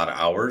work a lot of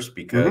hours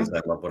because I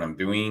love what I'm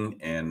doing.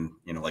 And,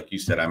 like you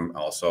said, I'm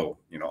also,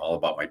 all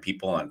about my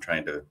people. I'm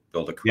trying to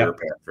build a career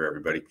path for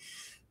everybody.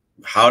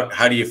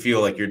 How do you feel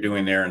like you're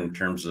doing there in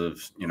terms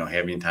of,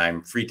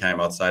 having free time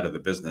outside of the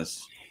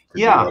business?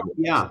 Yeah.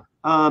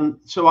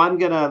 So I'm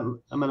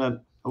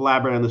gonna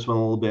elaborate on this one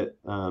a little bit.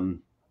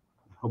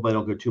 Hope I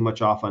don't go too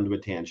much off onto a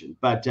tangent.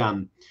 But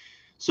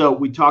so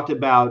we talked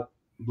about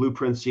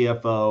Blueprint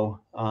CFO.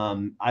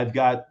 I've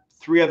got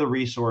 3 other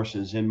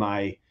resources in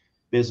my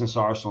business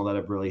arsenal that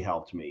have really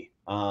helped me.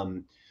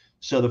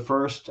 So the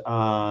first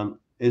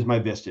is my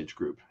Vistage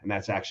group, and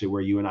that's actually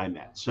where you and I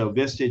met. So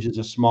Vistage is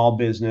a small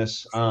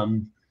business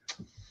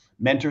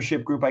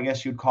mentorship group, I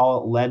guess you'd call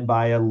it, led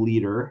by a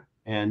leader,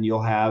 and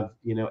you'll have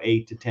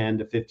 8 to 10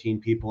 to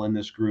 15 people in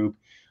this group,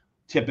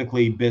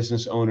 typically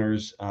business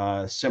owners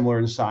similar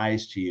in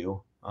size to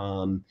you,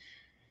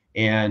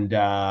 and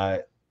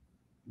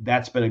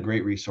that's been a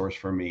great resource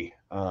for me,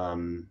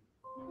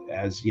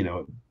 as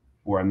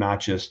where I'm not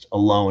just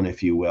alone,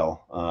 if you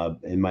will,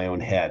 in my own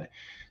head.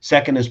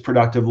 Second is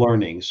Productive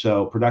Learning.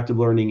 So Productive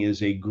Learning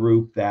is a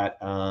group that,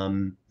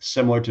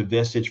 similar to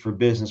Vistage for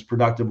business,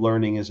 Productive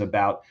Learning is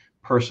about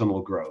personal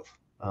growth.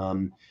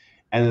 And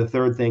the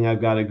third thing,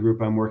 I've got a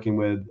group I'm working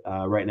with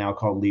right now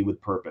called Lead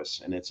with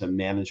Purpose, and it's a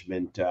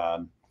management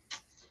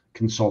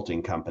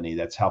consulting company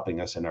that's helping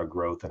us in our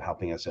growth and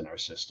helping us in our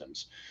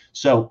systems.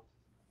 So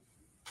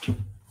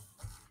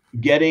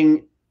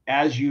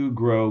as you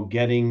grow,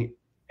 getting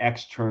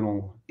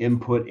external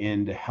input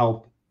in to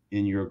help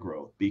in your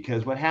growth,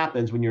 because what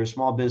happens when you're a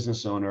small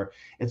business owner,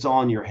 it's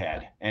all in your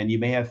head, and you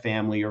may have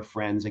family or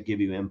friends that give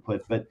you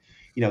input, but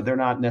they're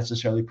not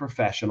necessarily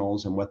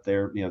professionals, and what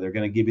they're going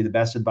to give you the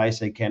best advice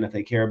they can if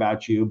they care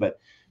about you, but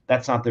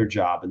that's not their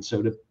job. And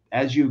so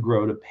as you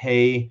grow, to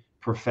pay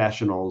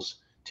professionals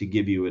to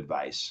give you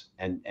advice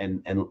and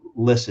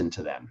listen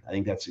to them. I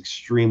think that's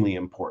extremely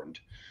important.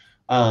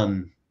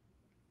 And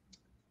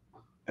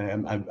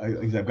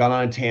I've gone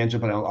on a tangent,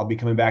 but I'll be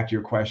coming back to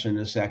your question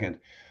in a second.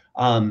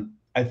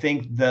 I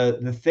think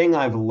the thing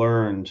I've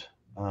learned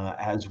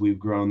as we've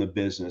grown the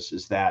business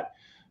is that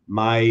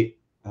my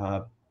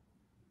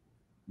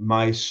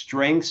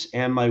strengths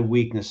and my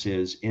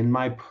weaknesses in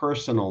my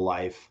personal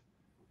life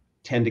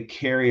tend to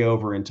carry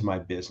over into my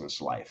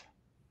business life.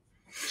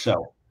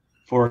 So,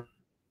 for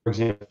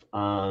example,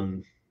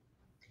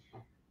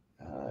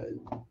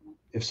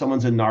 if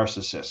someone's a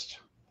narcissist,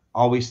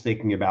 always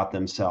thinking about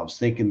themselves,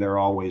 thinking they're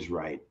always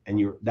right,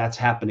 and that's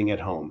happening at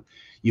home.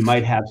 You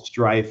might have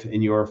strife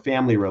in your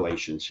family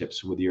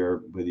relationships with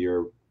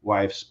your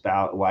wife,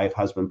 spouse, wife,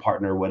 husband,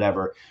 partner,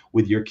 whatever,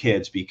 with your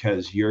kids,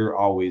 because you're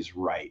always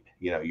right.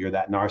 You're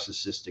that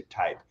narcissistic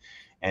type,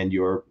 and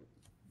your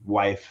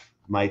wife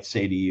might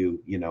say to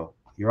you,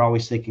 you're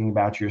always thinking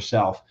about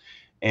yourself.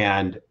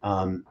 And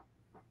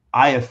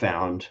I have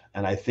found,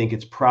 and I think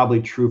it's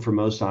probably true for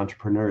most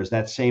entrepreneurs,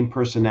 that same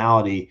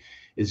personality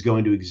is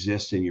going to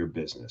exist in your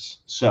business.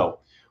 So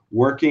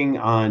working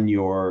on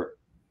your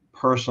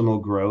personal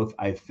growth,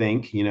 I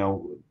think,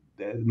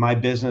 my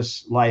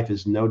business life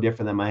is no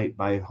different than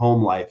my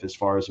home life as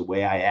far as the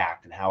way I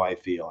act and how I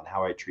feel and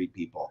how I treat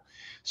people.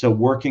 So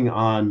working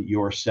on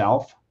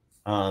yourself,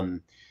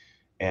 and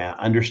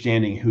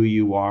understanding who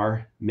you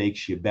are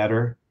makes you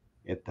better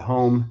at the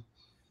home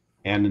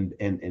and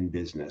in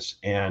business.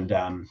 And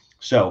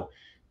so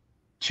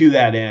to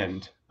that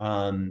end,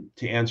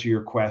 to answer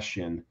your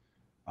question,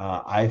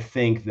 I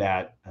think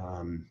that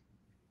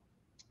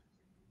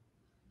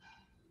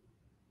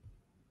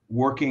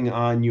working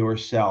on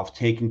yourself,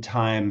 taking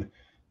time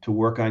to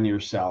work on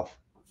yourself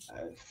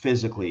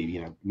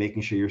physically,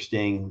 making sure you're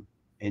staying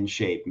in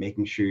shape,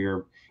 making sure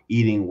you're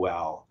eating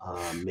well,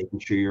 making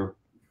sure you're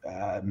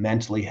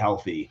mentally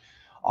healthy.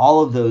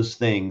 All of those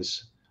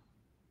things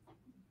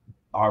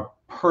are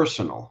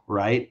personal,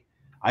 right?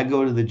 I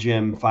go to the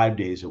gym 5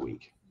 days a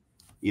week.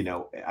 In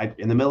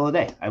the middle of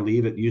the day, I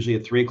leave usually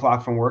at 3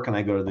 o'clock from work, and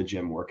I go to the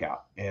gym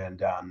workout.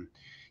 And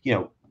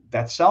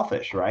that's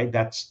selfish, right?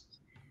 That's,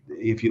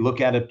 if you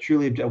look at it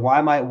truly, why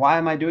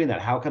am I doing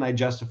that? How can I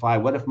justify?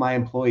 What if my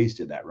employees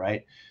did that,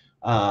 right?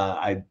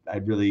 I'd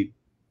really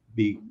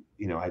be,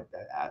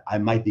 I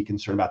might be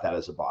concerned about that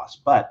as a boss.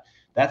 But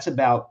that's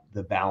about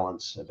the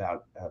balance,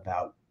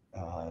 about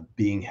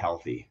being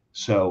healthy.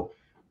 So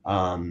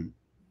And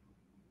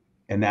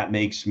that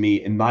makes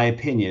me, in my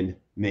opinion,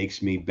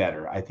 makes me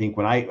better. I think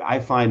when I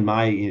find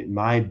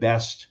my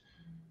best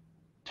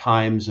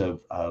times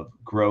of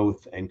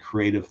growth and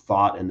creative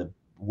thought and the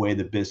way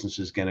the business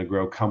is going to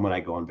grow come when I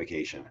go on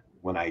vacation,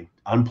 when I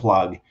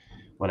unplug,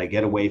 when I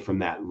get away from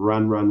that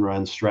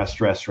run,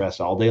 stress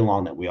all day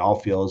long that we all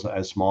feel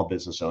as small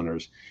business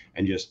owners,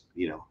 and just,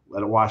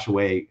 let it wash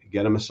away,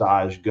 get a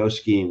massage, go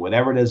skiing,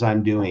 whatever it is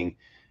I'm doing.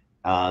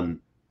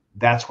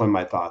 That's when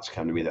my thoughts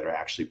come to me that are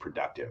actually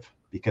productive,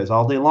 because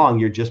all day long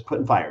you're just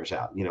putting fires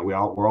out.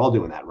 We're all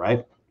doing that,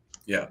 right?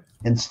 Yeah.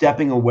 And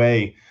stepping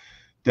away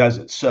does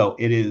it. So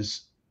it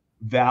is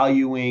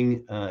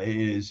valuing,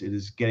 it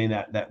is getting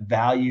that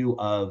value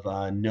of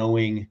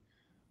knowing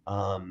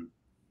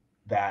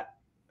that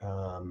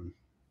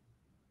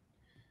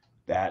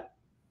that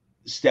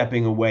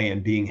stepping away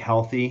and being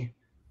healthy,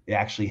 it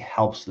actually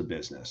helps the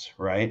business,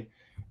 right?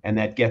 And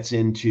that gets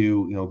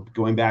into,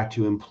 going back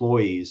to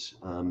employees,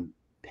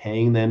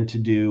 paying them to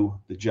do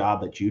the job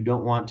that you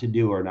don't want to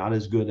do, or not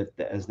as good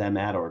as them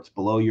at, or it's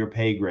below your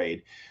pay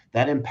grade.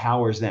 That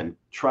empowers them.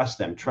 Trust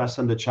them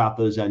to chop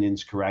those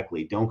onions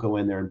correctly. Don't go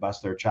in there and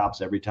bust their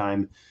chops every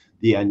time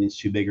the onion's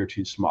too big or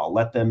too small.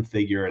 Let them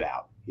figure it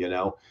out.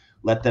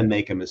 Let them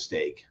make a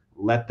mistake.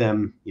 Let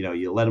them,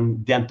 you let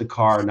them dent the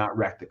car, not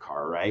wreck the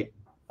car, right?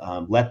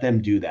 Let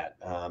them do that.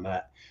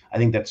 I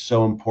think that's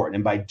so important.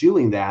 And by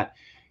doing that,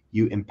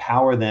 you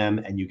empower them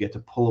and you get to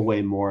pull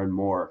away more and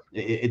more.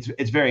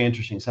 It's very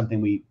interesting.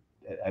 Something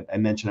I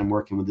mentioned, I'm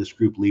working with this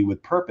group, Lead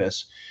with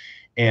Purpose.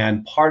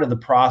 And part of the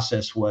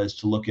process was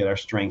to look at our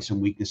strengths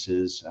and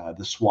weaknesses,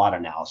 the SWOT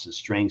analysis: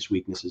 strengths,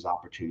 weaknesses,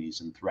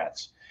 opportunities, and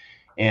threats.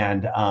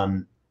 And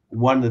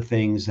one of the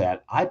things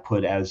that I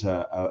put as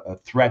a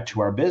threat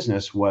to our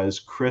business was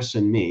Chris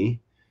and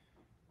me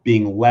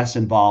being less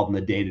involved in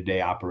the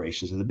day-to-day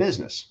operations of the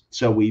business.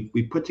 So we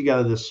put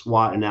together this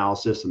SWOT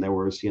analysis, and there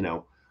was,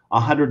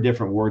 100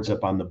 different words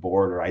up on the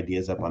board, or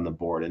ideas up on the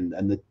board. And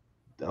the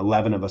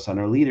 11 of us on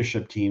our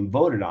leadership team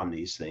voted on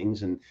these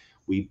things, and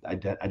we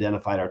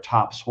identified our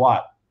top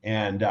SWOT.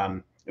 And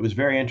it was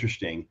very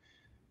interesting.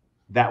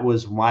 That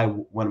was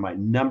one of my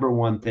number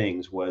one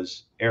things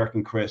was Eric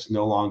and Chris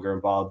no longer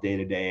involved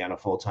day-to-day on a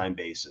full-time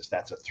basis.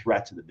 That's a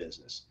threat to the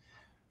business.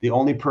 The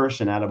only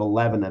person out of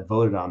 11 that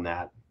voted on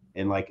that,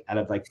 and out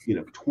of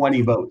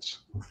 20 votes,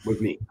 was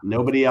me.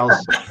 Nobody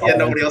else. Yeah,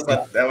 nobody else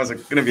thought that was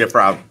going to be a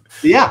problem.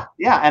 Yeah.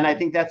 And I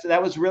think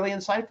that was really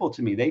insightful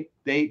to me.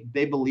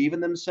 They believe in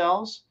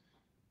themselves.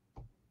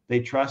 They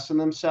trust in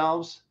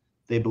themselves.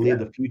 They believe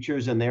the future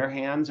is in their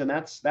hands, and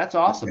that's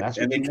awesome. That's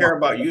and they care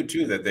about you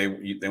too. That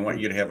they want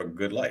you to have a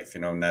good life,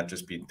 not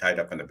just be tied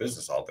up in the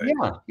business all day.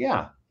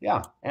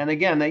 Yeah. And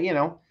again,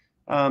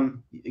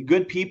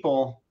 good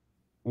people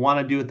want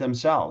to do it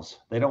themselves.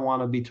 They don't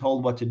want to be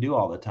told what to do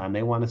all the time.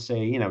 They want to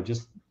say,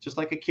 just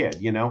like a kid,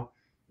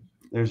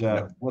 there's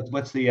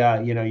what's the,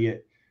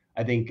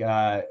 I think,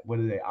 what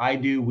are they? I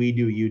do, we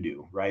do, you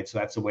do, right? So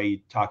that's the way you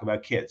talk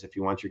about kids. If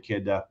you want your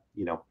kid to,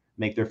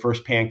 make their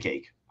first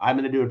pancake, I'm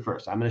going to do it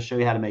first. I'm going to show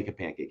you how to make a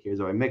pancake.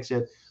 Here's how I mix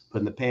it, put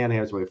in the pan.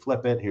 Here's where we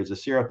flip it. Here's the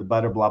syrup, the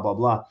butter, blah, blah,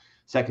 blah.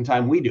 Second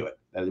time we do it.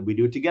 We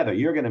do it together.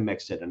 You're going to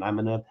mix it and I'm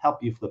going to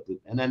help you flip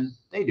it. And then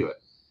they do it.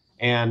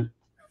 And,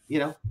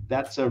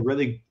 that's a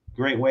really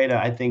great way to,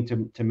 I think,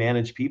 to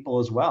manage people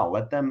as well.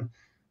 Let them,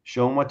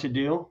 show them what to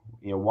do.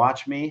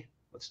 Watch me.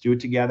 Let's do it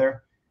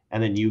together.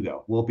 And then you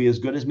go. Will it be as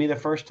good as me the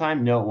first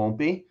time? No, it won't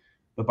be.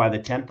 But by the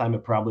 10th time,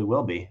 it probably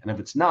will be. And if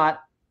it's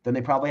not, then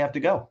they probably have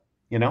to go,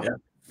 Yeah.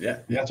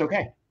 That's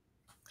okay.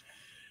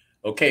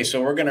 Okay.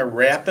 So we're going to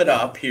wrap it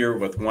up here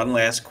with one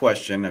last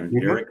question. And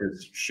Eric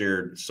has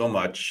shared so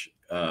much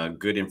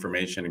good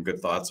information and good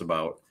thoughts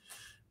about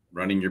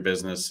running your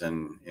business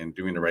and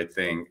doing the right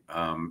thing.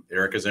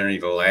 Eric, is there any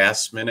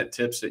last minute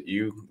tips that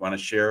you want to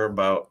share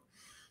about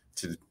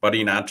to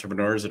budding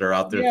entrepreneurs that are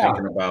out there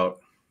thinking about?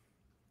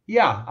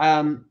 Yeah.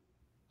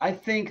 I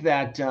think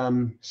that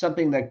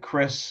something that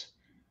Chris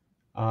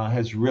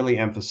has really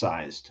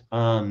emphasized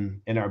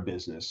in our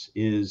business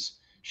is,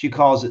 she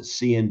calls it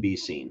see and be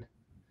seen.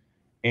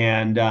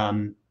 And,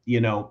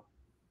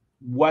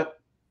 what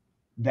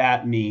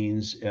that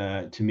means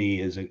to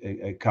me is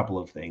a couple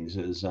of things.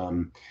 Is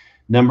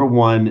number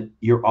one,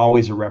 you're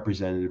always a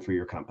representative for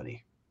your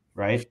company,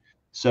 right?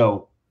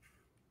 So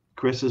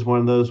Chris is one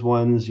of those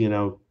ones,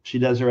 she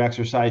does her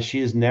exercise. She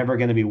is never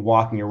going to be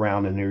walking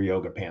around in her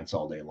yoga pants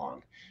all day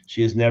long.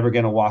 She is never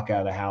going to walk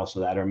out of the house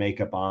without her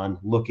makeup on,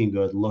 looking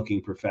good, looking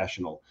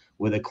professional,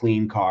 with a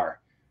clean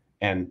car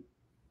and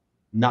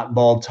not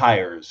bald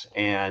tires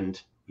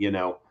and,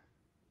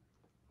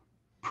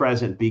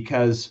 present,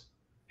 because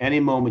any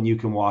moment you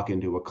can walk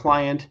into a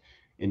client,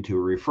 into a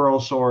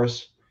referral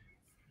source,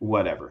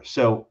 whatever.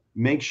 So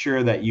make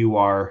sure that you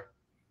are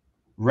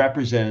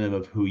representative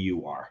of who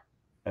you are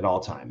at all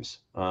times.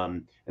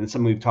 And it's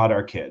something we've taught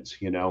our kids,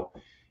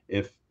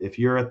 if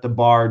you're at the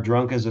bar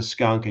drunk as a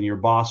skunk and your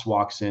boss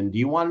walks in, do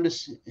you want him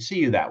to see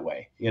you that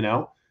way?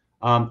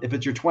 If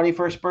it's your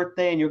 21st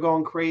birthday and you're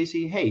going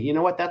crazy, hey, you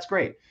know what? That's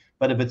great.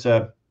 But if it's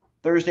a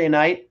Thursday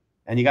night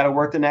and you got to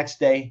work the next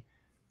day,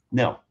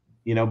 No,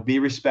 be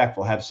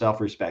respectful, have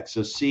self-respect.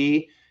 So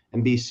see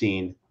and be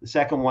seen. The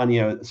second one,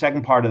 the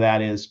second part of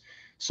that is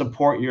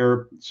support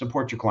your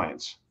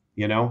clients.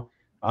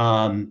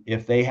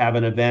 If they have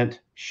an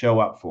event, show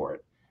up for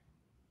it.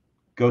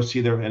 Go see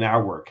in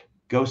our work,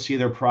 go see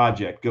their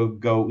project, go,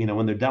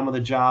 when they're done with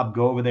the job,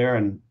 go over there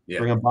and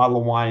bring a bottle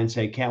of wine and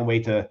say, can't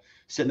wait to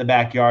sit in the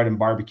backyard and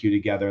barbecue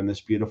together in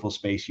this beautiful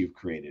space you've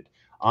created.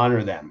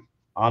 Honor them,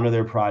 honor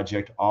their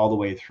project all the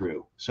way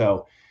through.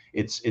 So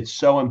it's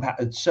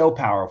so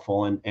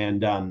powerful.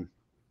 And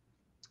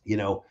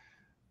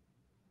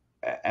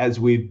as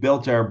we've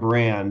built our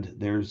brand,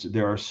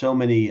 there are so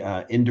many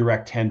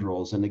indirect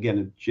tendrils. And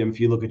again, Jim, if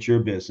you look at your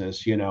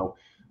business, you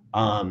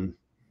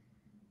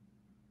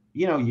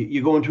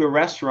go into a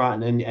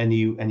restaurant and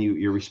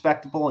you're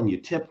respectable and you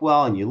tip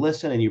well and you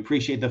listen and you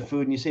appreciate the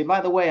food and you say,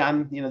 by the way,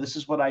 this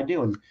is what I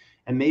do.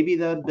 And maybe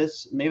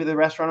the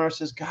restaurant owner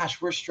says,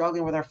 gosh, we're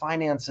struggling with our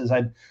finances.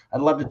 I'd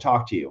love to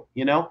talk to you,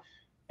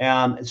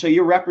 so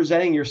you're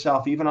representing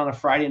yourself even on a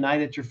Friday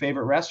night at your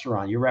favorite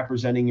restaurant. You're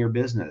representing your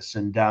business.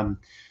 And,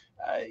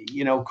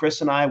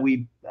 Chris and I,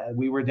 we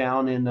were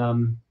down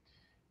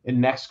in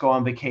Mexico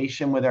on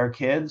vacation with our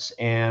kids,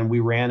 and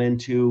we ran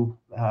into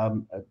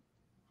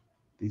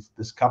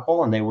this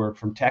couple, and they were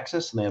from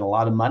Texas, and they had a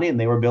lot of money, and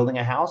they were building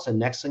a house. And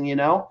next thing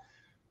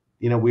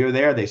we were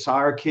there. They saw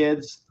our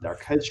kids. Our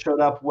kids showed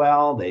up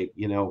well.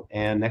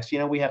 And next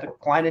thing we had a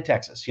client in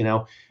Texas.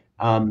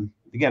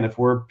 Again, if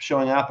we're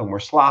showing up and we're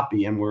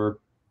sloppy and we're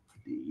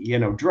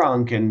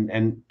drunk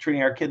and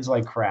treating our kids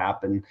like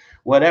crap and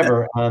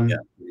whatever,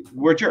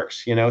 we're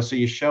jerks. So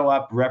you show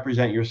up,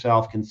 represent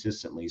yourself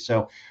consistently.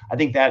 So I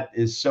think that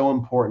is so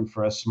important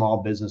for us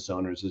small business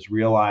owners, is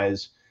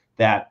realize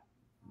that,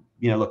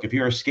 look, if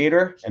you're a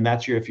skater and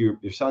if you're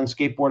selling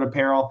skateboard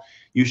apparel,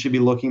 you should be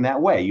looking that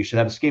way. You should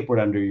have a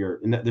skateboard under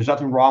and there's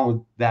nothing wrong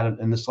with that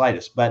in the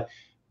slightest, but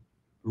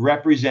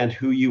represent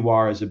who you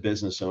are as a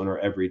business owner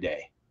every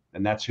day.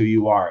 And that's who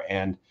you are.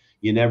 And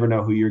you never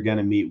know who you're going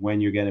to meet,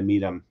 when you're going to meet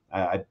them.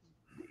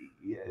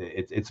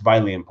 It's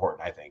vitally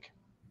important, I think.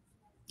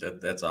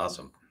 That's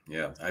awesome.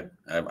 Yeah,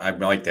 I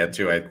like that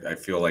too. I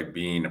feel like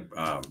being,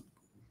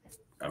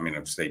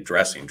 I'd say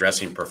dressing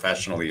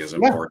professionally is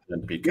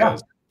important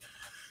because,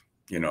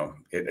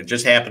 it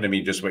just happened to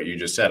me, just what you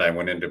just said. I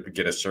went in to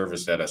get a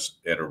service at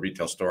a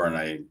retail store,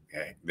 and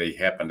they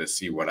happened to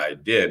see what I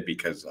did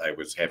because I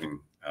was having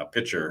a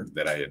picture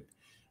that I had,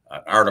 an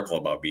article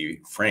about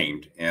being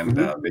framed, and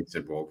they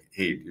said, well,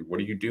 hey, what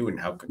do you do, and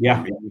how could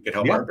we could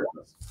help our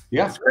business?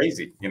 It's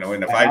crazy,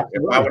 and if I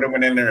would have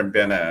went in there and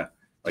been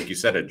like you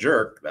said, a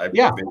jerk, they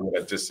would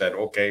have just said,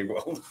 okay,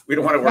 well, we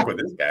don't want to work with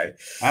this guy.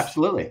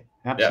 Absolutely.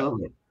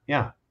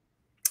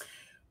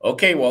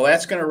 Okay, well,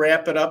 that's going to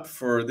wrap it up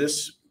for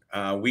this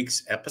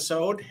week's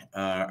episode.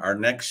 Our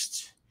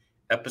next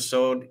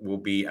episode will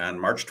be on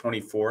March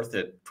 24th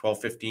at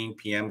 12:15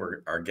 p.m.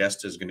 where our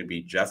guest is going to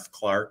be Jeff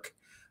Clark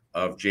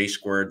of J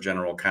Squared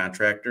General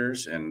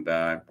Contractors, and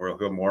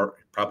we'll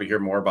probably hear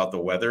more about the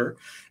weather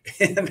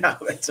and how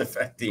that's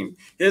affecting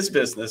his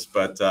business.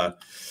 But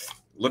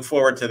look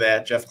forward to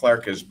that. Jeff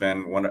Clark has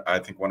been one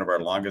of our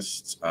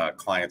longest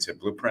clients at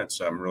Blueprint,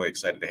 so I'm really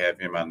excited to have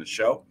him on the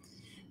show.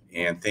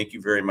 And thank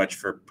you very much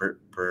for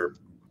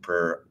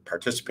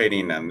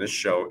participating on this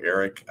show,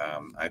 Eric.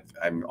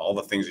 All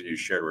the things that you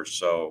shared were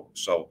so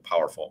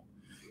powerful.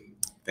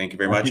 Thank you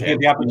very much. Appreciate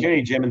the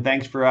opportunity, Jim, and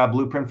thanks for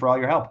Blueprint for all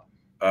your help.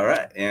 All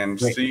right. And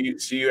see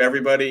you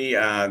everybody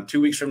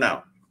 2 weeks from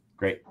now.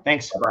 Great.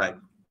 Thanks. Bye.